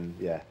around, and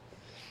yeah.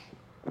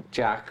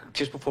 Jack,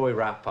 just before we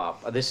wrap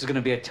up, this is going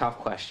to be a tough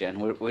question.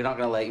 We're not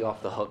going to let you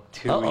off the hook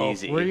too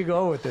easy. Where are you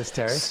going with this,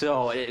 Terry?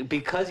 So,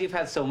 because you've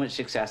had so much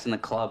success and the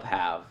club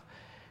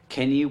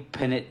can you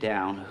pin it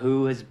down?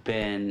 Who have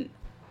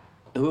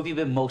you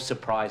been most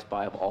surprised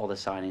by of all the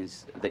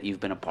signings that you've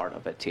been a part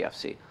of at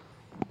TFC?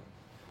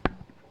 Can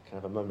I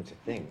have a moment to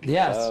think?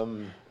 Yes.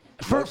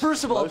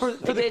 First of all, for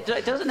It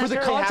doesn't the necessarily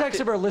have context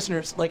to- of our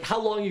listeners, like, how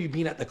long have you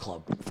been at the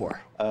club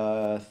for?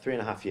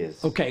 3.5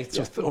 years. Okay,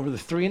 so over the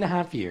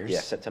 3.5 years. Yeah,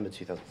 September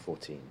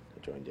 2014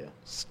 I joined, yeah.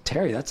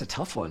 Terry, that's a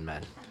tough one,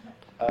 man.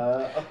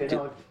 Okay,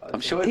 no, I'm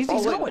sure He's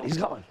it's got one. He's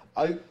got one.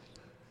 I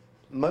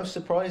most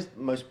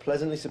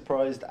pleasantly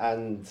surprised,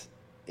 and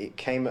it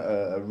came at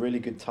a really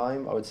good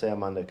time. I would say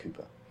Armando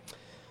Cooper.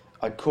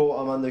 I caught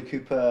Armando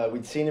Cooper.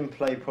 We'd seen him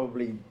play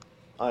probably,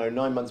 I don't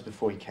know, 9 months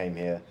before he came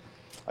here.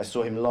 I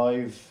saw him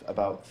live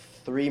about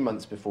 3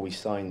 months before we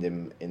signed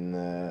him in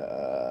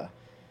the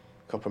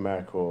Copa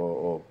America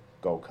or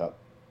Gold Cup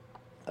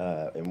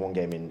in one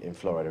game in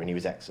Florida, and he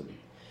was excellent.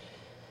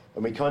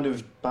 And we kind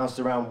of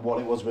bounced around what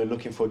it was we were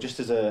looking for.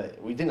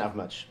 We didn't have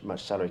much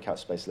salary cap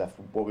space left.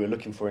 What we were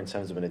looking for in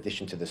terms of an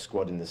addition to the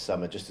squad in the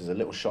summer, just as a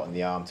little shot in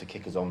the arm to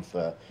kick us on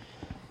for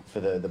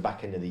the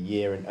back end of the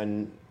year.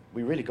 And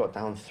we really got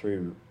down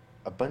through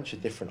a bunch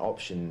of different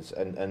options,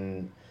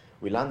 and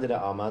we landed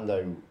at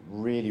Armando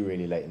really,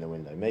 really late in the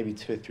window, maybe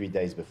 2 or 3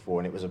 days before,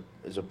 and it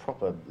was a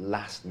proper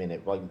last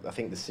minute. Like, I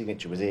think the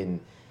signature was in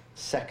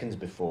seconds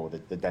before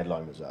the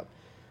deadline was up,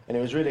 and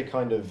it was really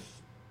kind of,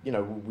 you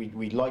know,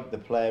 we liked the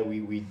player.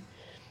 We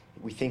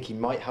think he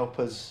might help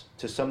us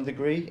to some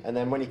degree. And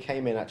then when he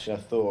came in, actually, I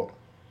thought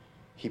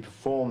he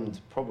performed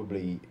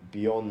probably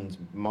beyond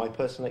my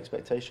personal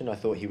expectation. I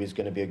thought he was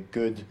going to be a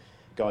good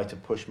guy to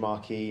push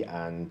Marquis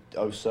and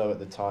Oso at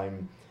the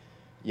time,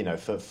 you know,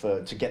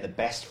 to get the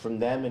best from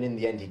them. And in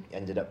the end, he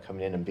ended up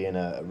coming in and being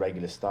a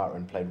regular starter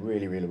and played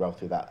really, really well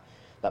through that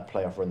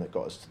playoff run that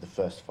got us to the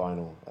first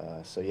final.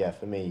 So yeah,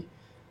 for me,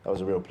 that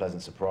was a real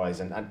pleasant surprise.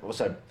 And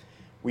also,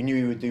 we knew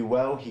he would do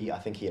well. I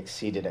think he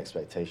exceeded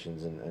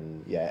expectations,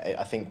 and yeah,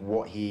 I think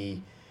what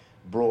he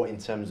brought in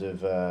terms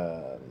of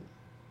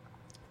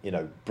you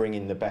know,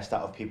 bringing the best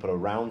out of people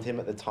around him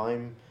at the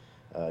time,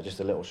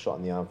 just a little shot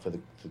in the arm for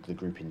the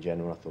group in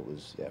general, I thought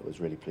it was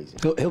really pleasing.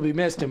 He'll be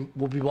missed, and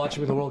we'll be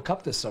watching him in the World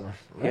Cup this summer.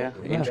 Yeah,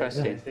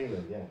 interesting. Against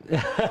England,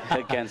 yeah.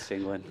 Against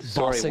England.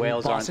 Sorry, Bossing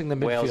Wales the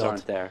midfield.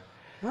 aren't there.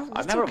 Well,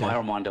 I that's remember okay. my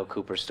Armando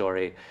Cooper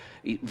story.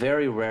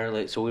 Very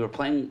rarely, so we were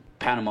playing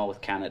Panama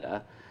with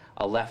Canada.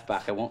 A left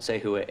back, I won't say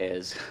who it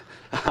is,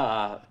 but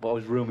I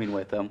was rooming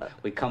with him.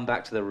 We come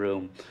back to the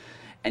room,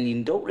 and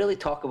you don't really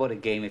talk about a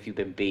game if you've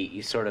been beat.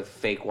 You sort of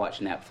fake watch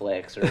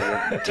Netflix or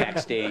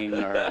texting,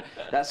 or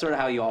that's sort of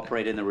how you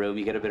operate in the room.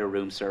 You get a bit of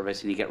room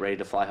service, and you get ready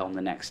to fly home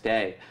the next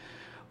day.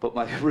 But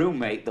my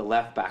roommate, the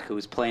left back who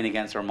was playing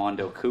against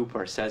Armando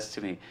Cooper, says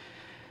to me,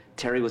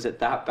 "Terry, was it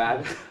that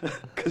bad?"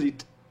 Because he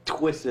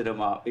twisted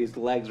him up. His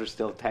legs were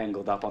still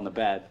tangled up on the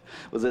bed.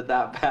 Was it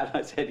that bad?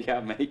 I said,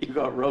 "Yeah, mate, you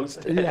got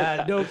roasted."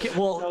 Yeah, no.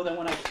 Well, So then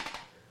when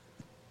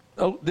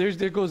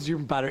there goes your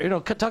batter. You know,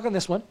 talk on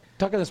this one.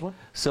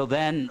 So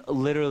then,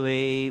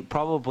 literally,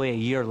 probably a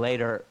year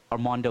later,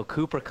 Armando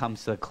Cooper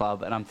comes to the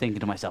club, and I'm thinking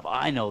to myself,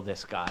 I know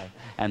this guy.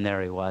 And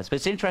there he was. But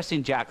it's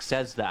interesting Jack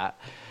says that.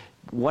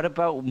 What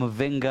about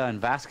Mavinga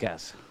and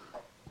Vasquez?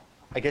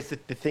 I guess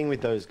the thing with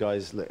those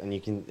guys, look, and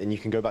you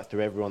can go back through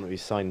everyone that we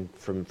signed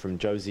from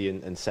Josie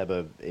and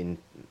Seba in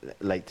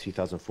late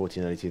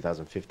 2014, early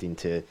 2015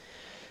 to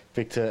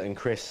Victor and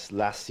Chris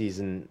last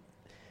season,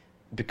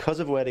 because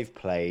of where they've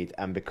played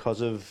and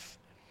because of,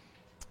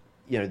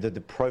 you know,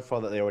 the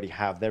profile that they already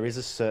have, there is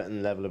a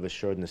certain level of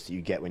assuredness that you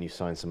get when you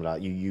sign someone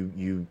like that.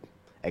 You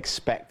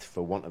expect,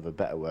 for want of a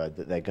better word,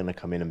 that they're going to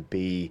come in and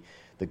be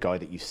the guy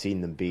that you've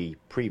seen them be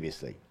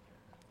previously.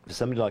 For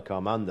somebody like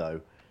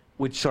Armando,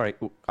 Would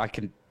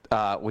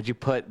you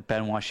put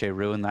Benoit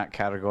Cheroux in that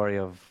category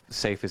of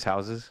safe as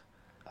houses?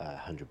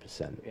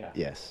 100%. Yeah.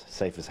 Yes,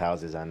 safe as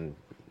houses and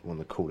one of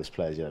the coolest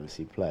players you ever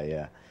see play.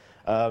 Yeah.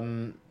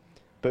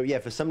 But yeah,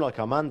 for someone like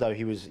Armando,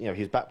 he was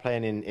back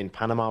playing in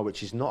Panama,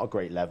 which is not a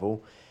great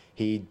level.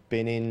 He'd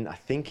been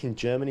in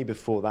Germany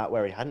before that,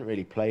 where he hadn't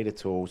really played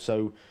at all.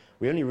 So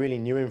we only really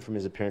knew him from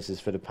his appearances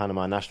for the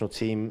Panama national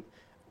team,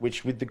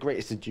 which, with the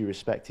greatest of due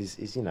respect,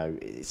 is you know,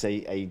 it's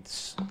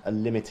a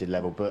limited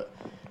level. But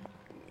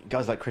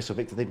guys like Chris or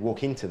Victor, they'd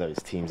walk into those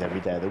teams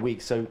every day of the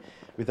week. So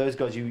with those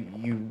guys,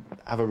 you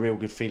have a real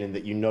good feeling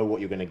that you know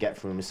what you're going to get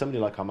from them. With somebody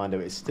like Armando,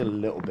 it's still a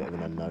little bit of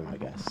an unknown, I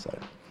guess. So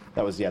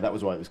that was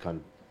why it was kind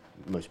of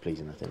most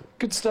pleasing, I think.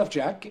 Good stuff,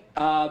 Jack.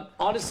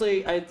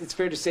 Honestly, it's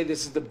fair to say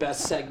this is the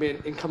best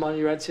segment in Come On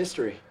Your Reds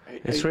history.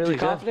 It's Are really you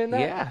confident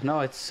good. in that? Yeah, no,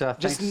 it's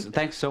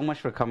thanks so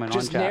much for coming on,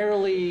 Just Jack.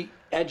 narrowly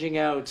edging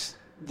out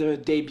the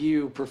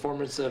debut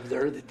performance of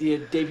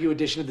the debut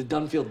edition of the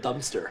Dunfield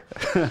Dumpster.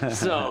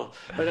 So,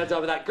 right on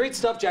top of that, great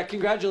stuff, Jack.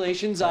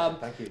 Congratulations.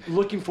 Thank you.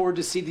 Looking forward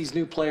to see these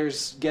new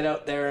players get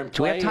out there and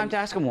Do we play. have time to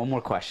ask him one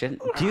more question?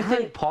 Do you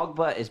think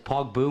Pogba is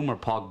Pog boom or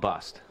Pog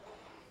bust?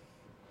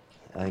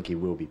 I think he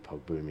will be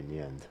Pog boom in the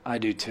end. I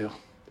do too.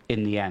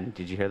 In the end,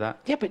 did you hear that?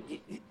 Yeah, but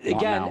now.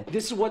 again,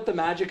 this is what the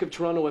magic of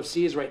Toronto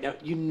FC is right now.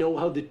 You know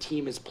how the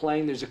team is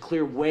playing. There's a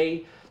clear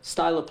way,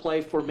 style of play,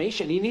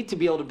 formation. You need to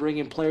be able to bring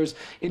in players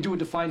into a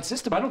defined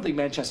system. I don't think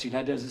Manchester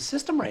United has a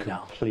system right now.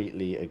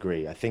 Completely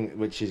agree. I think,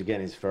 which is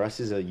again is for us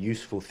is a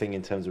useful thing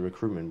in terms of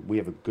recruitment. We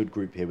have a good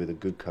group here with a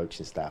good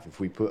coaching staff. If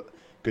we put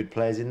good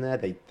players in there,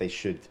 they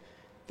should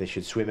they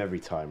should swim every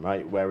time,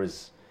 right?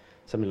 Whereas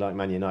something like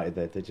Man United,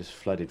 they're just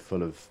flooded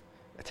full of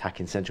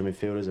attacking central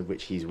midfielders, of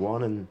which he's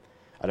one, and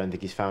I don't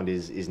think he's found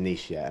his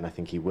niche yet, and I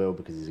think he will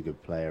because he's a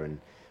good player, and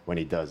when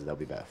he does, they'll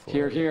be better for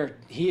Here, him. here.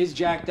 He is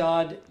Jack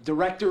Dodd,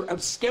 Director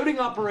of Scouting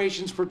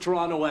Operations for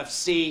Toronto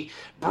FC,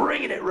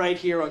 bringing it right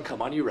here on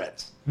Come On You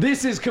Reds.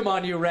 This is Come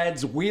On You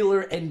Reds,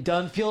 Wheeler and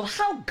Dunfield.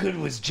 How good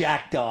was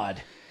Jack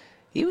Dodd?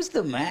 He was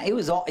the man.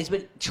 He's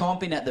been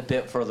chomping at the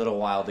bit for a little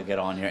while to get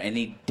on here, and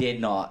he did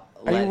not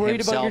Are let you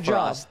worried about your himself job?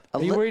 rust.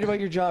 Are you worried about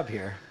your job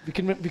here? We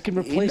can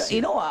replace you.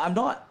 You know, I'm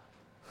not.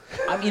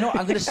 I'm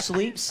going to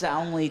sleep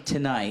soundly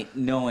tonight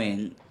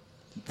knowing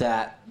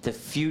that the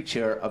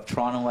future of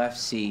Toronto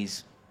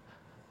FC's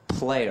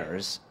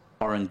players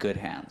are in good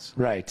hands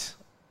Right.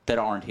 that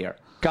aren't here.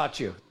 Got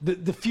you.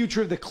 The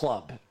future of the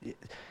club.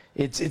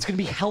 It's going to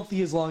be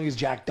healthy as long as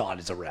Jack Dodd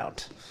is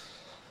around.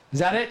 Is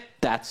that it?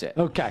 That's it.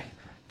 Okay.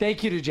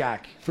 Thank you to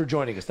Jack for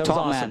joining us. That was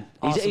Top awesome. man.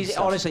 Awesome He's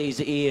stuff. honestly,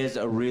 he is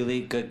a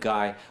really good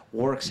guy.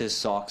 Works his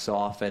socks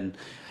off, and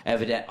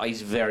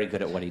he's very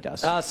good at what he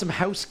does. Some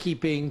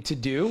housekeeping to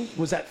do.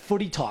 Was at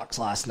Footy Talks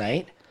last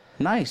night.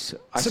 Nice.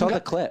 I Some saw guy-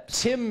 the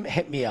clips. Tim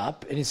hit me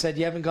up and he said,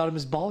 you haven't got him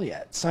his ball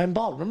yet. Signed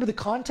ball. Remember the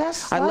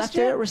contest I last left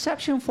year? it at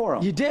reception for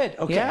him. You did?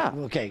 Okay. Yeah.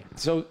 Okay.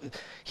 So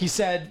he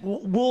said,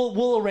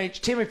 we'll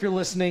arrange. Tim, if you're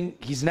listening,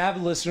 he's an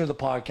avid listener of the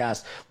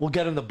podcast. We'll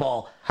get him the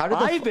ball. How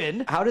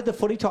did the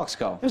Footy Talks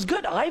go? It was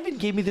good. Ivan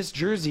gave me this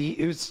jersey.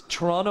 It was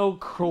Toronto,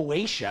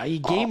 Croatia. He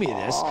gave me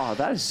this. Oh,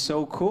 that is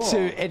so cool.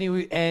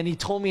 And he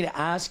told me to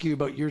ask you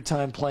about your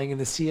time playing in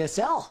the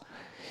CSL.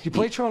 You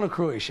played Toronto,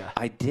 Croatia.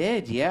 I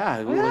did, yeah.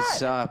 It Look at was.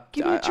 that.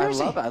 Give me a I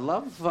jersey.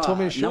 love Told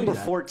me to show number you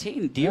that.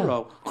 14,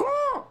 Dero.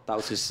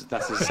 That's his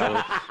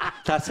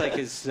that's like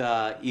his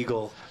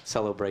eagle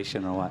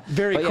celebration or what.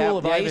 Very But cool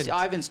of Ivan.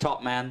 Ivan's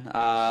top man.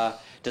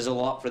 Does a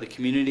lot for the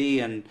community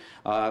and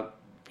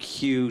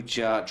huge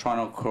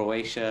Toronto,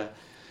 Croatia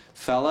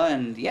fella.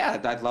 And yeah,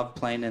 I love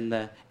playing in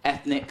the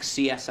ethnic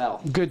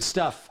CSL. Good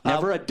stuff.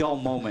 Never a dull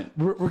moment.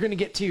 We're going to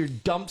get to your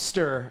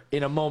dumpster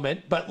in a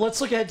moment, but let's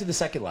look ahead to the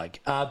second leg.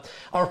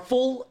 Our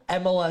full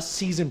MLS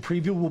season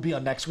preview will be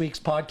on next week's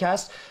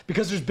podcast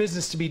because there's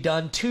business to be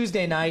done.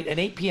 Tuesday night, an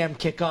 8 p.m.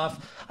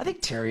 kickoff. I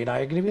think Terry and I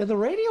are going to be on the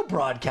radio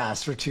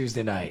broadcast for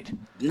Tuesday night.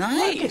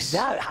 Nice. Look at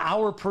that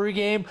hour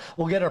pregame.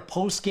 We'll get our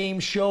post-game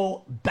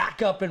show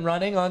back up and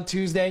running on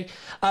Tuesday.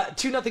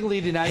 2-0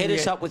 lead in aggregate. Hit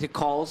us up with your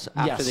calls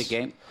after Yes. the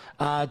game.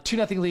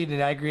 2-0 lead in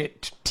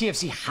aggregate.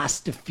 TFC has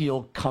to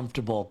feel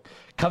comfortable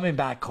coming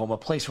back home, a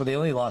place where they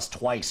only lost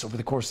twice over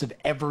the course of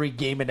every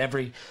game and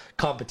every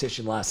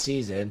competition last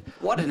season.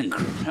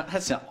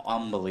 That's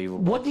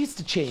unbelievable. What needs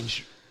to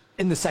change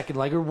in the second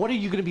leg, or what are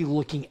you going to be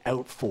looking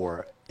out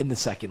for in the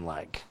second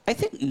leg? I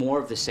think more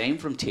of the same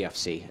from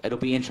TFC. It'll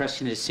be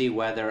interesting to see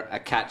whether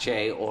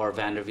Akache or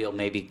Vandervelde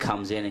maybe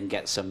comes in and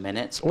gets some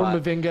minutes. Or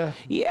but Mavinga?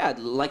 Yeah, I'd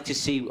like to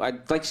see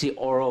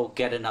Oro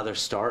get another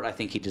start. I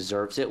think he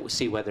deserves it. We'll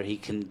see whether he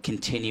can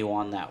continue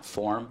on that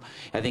form.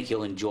 I think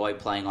he'll enjoy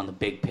playing on the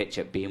big pitch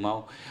at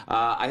BMO.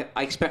 I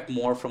expect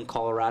more from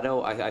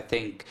Colorado. I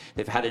think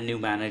they've had a new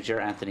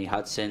manager, Anthony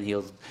Hudson.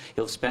 He'll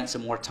have spent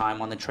some more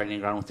time on the training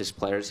ground with his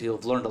players. He'll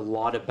have learned a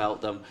lot about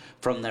them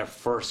from their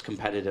first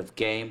competitive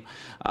game.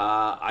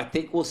 I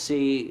think we'll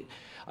see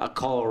a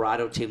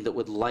Colorado team that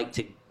would like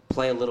to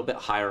play a little bit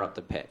higher up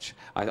the pitch.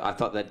 I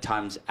thought that at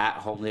times at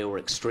home they were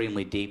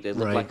extremely deep. They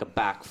looked Right. like a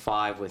back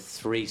five with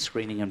 3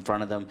 screening in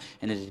front of them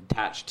and a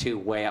detached 2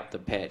 way up the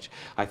pitch.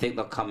 I think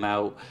they'll come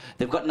out.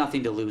 They've got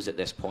nothing to lose at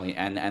this point,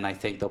 and I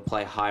think they'll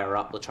play higher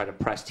up. They'll try to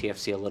press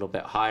TFC a little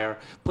bit higher,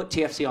 put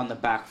TFC on the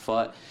back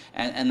foot,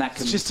 and that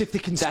can. It's just if they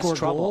can that's score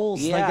trouble.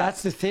 goals. Yeah. Like,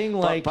 that's the thing.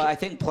 But I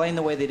think playing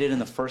the way they did in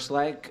the first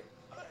leg,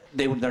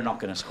 they're not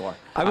going to score.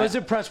 I was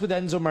impressed with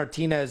Enzo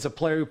Martinez, a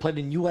player who played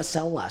in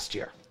USL last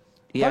year.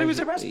 Thought he was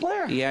their best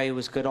player. Yeah, he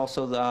was good.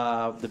 Also,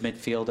 the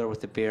midfielder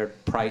with the beard,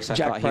 Price.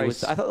 Jack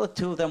Price. I thought the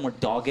two of them were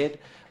dogged.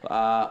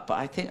 But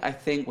I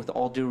think, with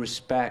all due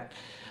respect,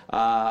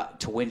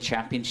 to win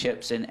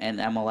championships in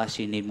MLS,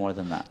 you need more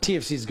than that.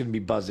 TFC is going to be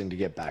buzzing to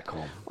get back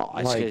home.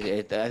 I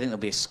think there'll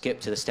be a skip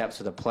to the steps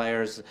for the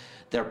players.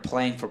 They're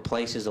playing for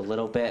places a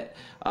little bit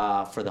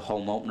for the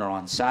home opener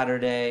on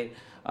Saturday.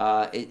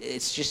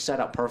 It's just set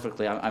up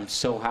perfectly. I'm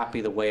so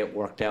happy the way it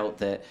worked out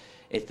that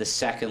if the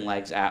second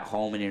leg's at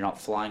home and you're not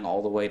flying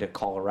all the way to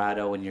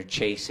Colorado and you're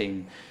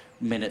chasing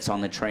minutes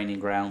on the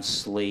training ground,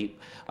 sleep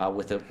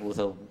with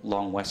a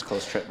long West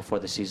Coast trip before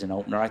the season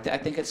opener. I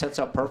think it sets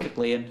up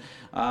perfectly,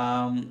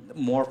 and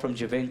more from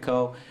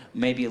Javinko,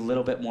 maybe a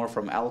little bit more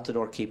from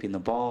Altidore keeping the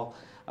ball.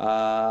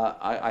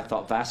 I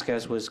thought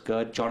Vasquez was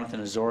good.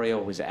 Jonathan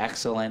Osorio was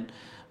excellent.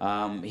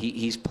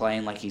 He's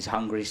playing like he's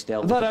hungry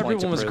still. I thought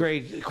everyone was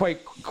great.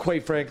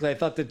 Quite frankly, I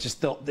thought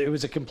that it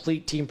was a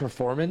complete team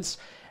performance,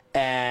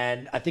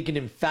 and I think an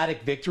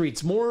emphatic victory.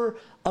 It's more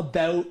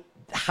about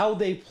how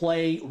they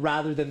play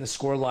rather than the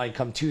scoreline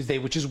come Tuesday,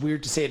 which is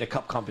weird to say in a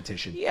cup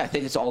competition. Yeah, I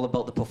think it's all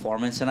about the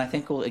performance, and I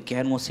think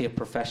we'll see a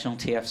professional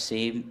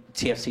TFC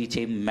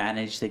team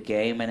manage the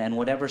game, and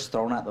whatever's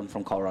thrown at them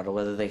from Colorado,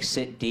 whether they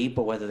sit deep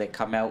or whether they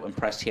come out and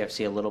press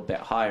TFC a little bit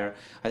higher.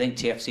 I think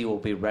TFC will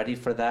be ready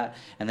for that,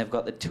 and they've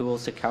got the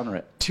tools to counter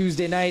it.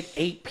 Tuesday night,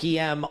 8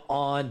 p.m.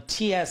 on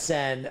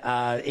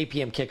TSN, 8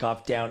 p.m.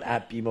 kickoff down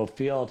at BMO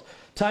Field.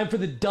 Time for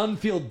the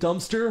Dunfield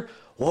Dumpster.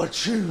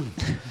 What you?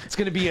 It's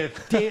going to be a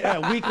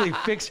weekly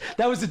fix.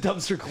 That was a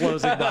dumpster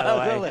closing, by the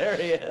way. That was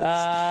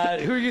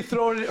hilarious. Who are you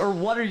throwing, or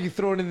what are you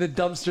throwing in the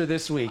dumpster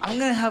this week? I'm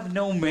going to have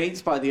no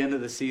mates by the end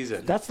of the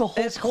season. That's the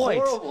whole It's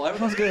point. horrible.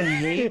 Everyone's going to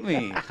hate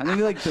me. I'm going to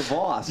be like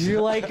DeVos. You're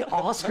like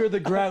Oscar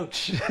the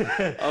Grouch.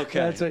 Okay.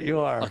 That's what you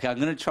are. Okay, I'm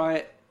going to try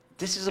it.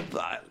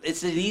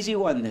 It's an easy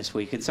one this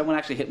week, and someone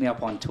actually hit me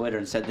up on Twitter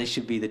and said this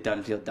should be the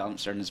Dunfield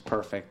Dumpster, and it's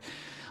perfect.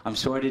 I'm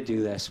sorry to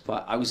do this,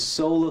 but I was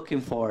so looking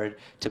forward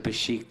to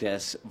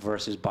Besiktas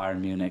versus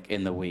Bayern Munich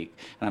in the week.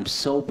 And I'm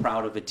so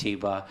proud of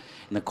Atiba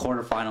in the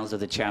quarterfinals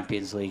of the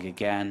Champions League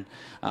again.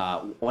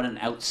 What an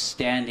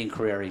outstanding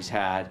career he's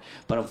had.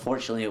 But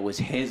unfortunately, it was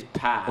his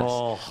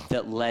pass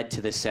that led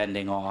to the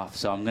sending off.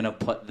 So I'm going to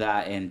put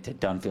that into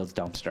Dunfield's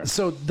dumpster.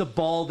 So the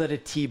ball that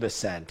Atiba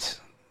sent.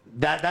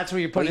 That's where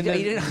you're putting You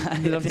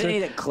it. didn't need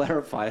to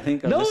clarify. I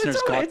think our No, listeners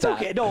it's okay. got It's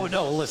that. okay.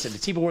 No, listen.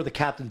 Atiba wore the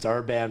captain's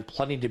armband.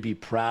 Plenty to be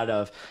proud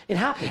of. It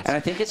happens. And I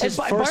think it's his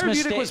and first Bayern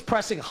mistake. Munich was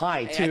pressing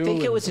high, too. I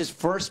think it was his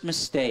first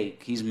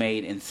mistake he's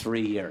made in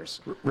 3 years.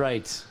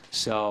 Right.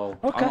 So,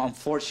 Okay.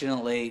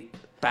 Unfortunately,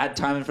 bad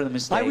timing for the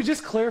mistake. I would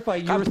just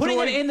clarify. I'm putting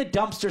it in the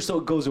dumpster so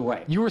it goes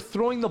away. You were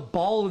throwing the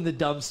ball in the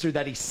dumpster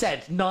that he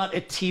sent, not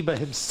Atiba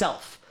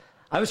himself.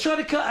 I was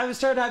trying to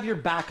have your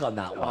back on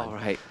that one. All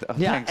right. Oh,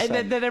 Yeah, thanks,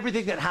 and then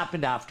everything that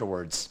happened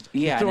afterwards.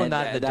 Yeah, You're throwing and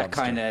that in the that dumpster.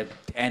 kind of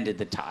ended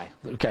the tie.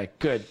 Okay,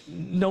 good.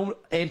 No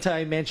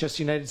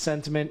anti-Manchester United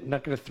sentiment.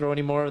 Not going to throw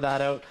any more of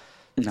that out.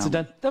 No. So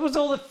done. That was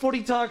all that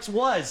Footy Talks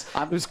was.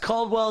 It was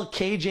Caldwell,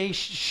 KJ,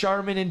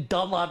 Sharman, and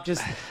Dunlop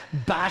just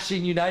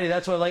bashing United.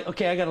 That's why I'm like,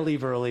 okay, I got to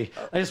leave early.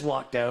 I just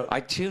walked out.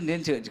 I tuned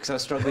into it because I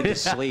was struggling to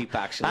sleep,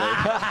 actually.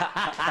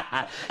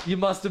 You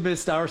must have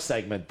missed our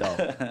segment,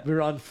 though. We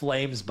were on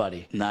flames,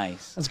 buddy.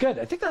 Nice. That's good.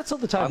 I think that's all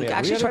the time I'm we have.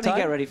 actually We trying out of to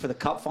get time? ready for the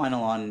cup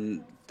final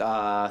on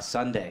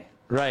Sunday.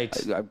 Right.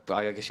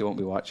 I guess you won't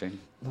be watching.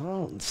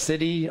 Oh,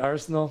 City,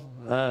 Arsenal.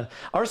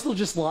 Arsenal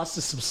just lost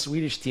to some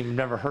Swedish team I've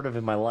never heard of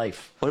in my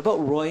life. What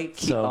about Roy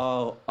Keane?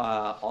 So-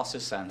 Also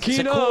sounds.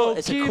 Keano,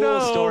 It's a cool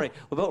story.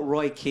 What about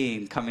Roy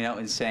Keane coming out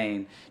and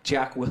saying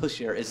Jack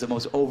Wilshere is the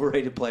most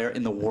overrated player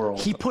in the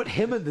world? He put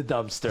him in the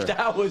dumpster.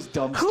 That was Who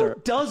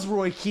dumpster. does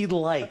Roy Keane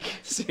like?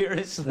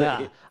 Seriously.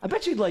 Yeah. I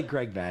bet you'd like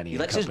Greg Vanny. He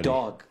likes his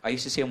dog. I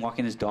used to see him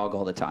walking his dog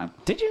all the time.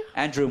 Did you?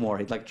 And Drew Moore.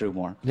 He'd like Drew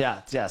Moore.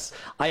 Yeah, yes.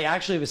 I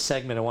actually have a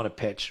segment I want to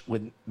pitch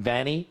with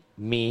Vanny,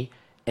 me,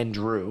 and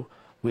Drew.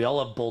 We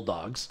all have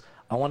bulldogs.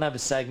 I want to have a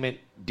segment,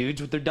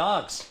 dudes with their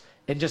dogs.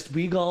 And just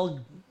we all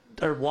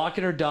are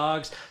walking our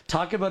dogs,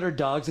 talking about our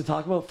dogs, and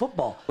talking about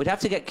football. We'd have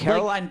to get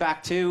Caroline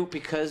back too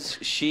because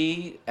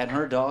she and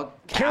her dog.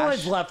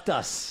 Caroline's Cash, left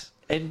us.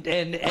 And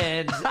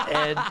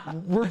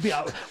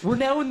we're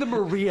now in the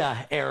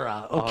Maria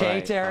era, okay,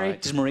 right, Terry? all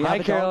right. Does Maria Hi,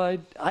 have a dog?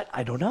 Caroline.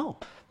 I don't know.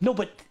 No,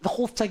 but the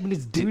whole segment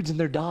is dudes and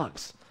their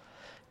dogs.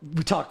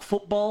 We talk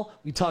football.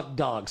 We talk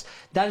dogs.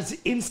 That is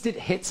instant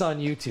hits on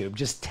YouTube.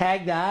 Just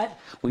tag that.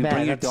 We Man,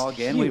 bring your that's dog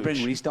in. We huge.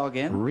 bring Reese dog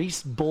in.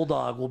 Reese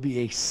Bulldog will be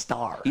a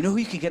star. You know who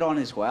you could get on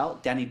as well?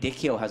 Danny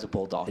Dicchio has a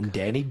bulldog. And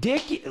Danny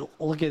Dick,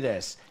 look at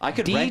this. I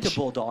could rent a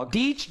bulldog.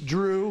 Deech,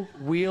 Drew,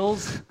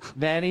 Wheels,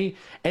 Vanny,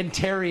 and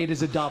Terry and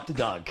his adopted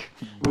dog.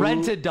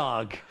 Rent a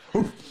dog.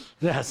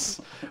 Yes.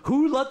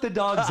 Who let the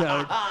dogs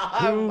out?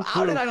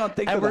 How did I not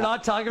think and of we're that?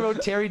 not talking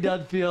about Terry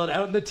Dunfield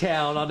out in the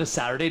town on a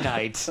Saturday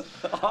night.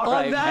 On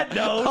right, that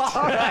note,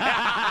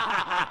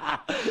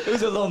 It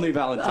was a lonely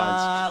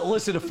Valentine's.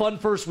 listen, a fun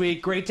first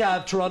week. Great to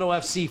have Toronto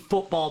FC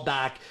football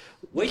back.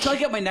 Wait till I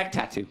get my neck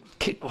tattoo.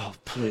 Oh,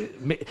 please.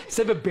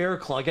 Instead of a bear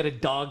claw, I got a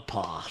dog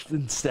paw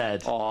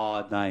instead.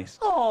 Oh, nice.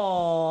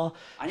 Aww.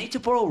 I need to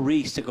borrow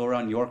Reese to go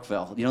around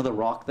Yorkville. You know the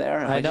rock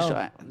there? I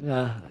know.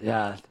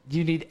 Yeah.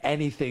 You need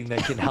anything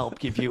that can help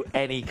give you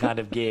any kind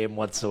of game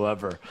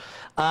whatsoever.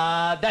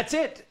 That's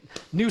it.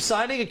 New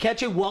signing,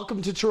 Akeche.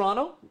 Welcome to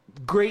Toronto.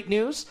 Great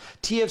news.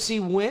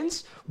 TFC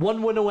wins.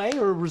 1 win away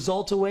or a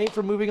result away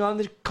from moving on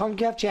to the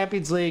CONCACAF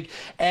Champions League.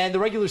 And the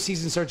regular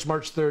season starts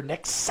March 3rd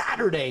next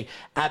Saturday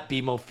at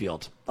BMO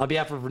Field. On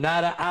behalf of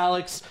Renata,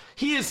 Alex,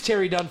 he is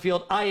Terry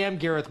Dunfield. I am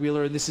Gareth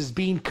Wheeler, and this has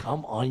been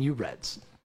Come On You Reds.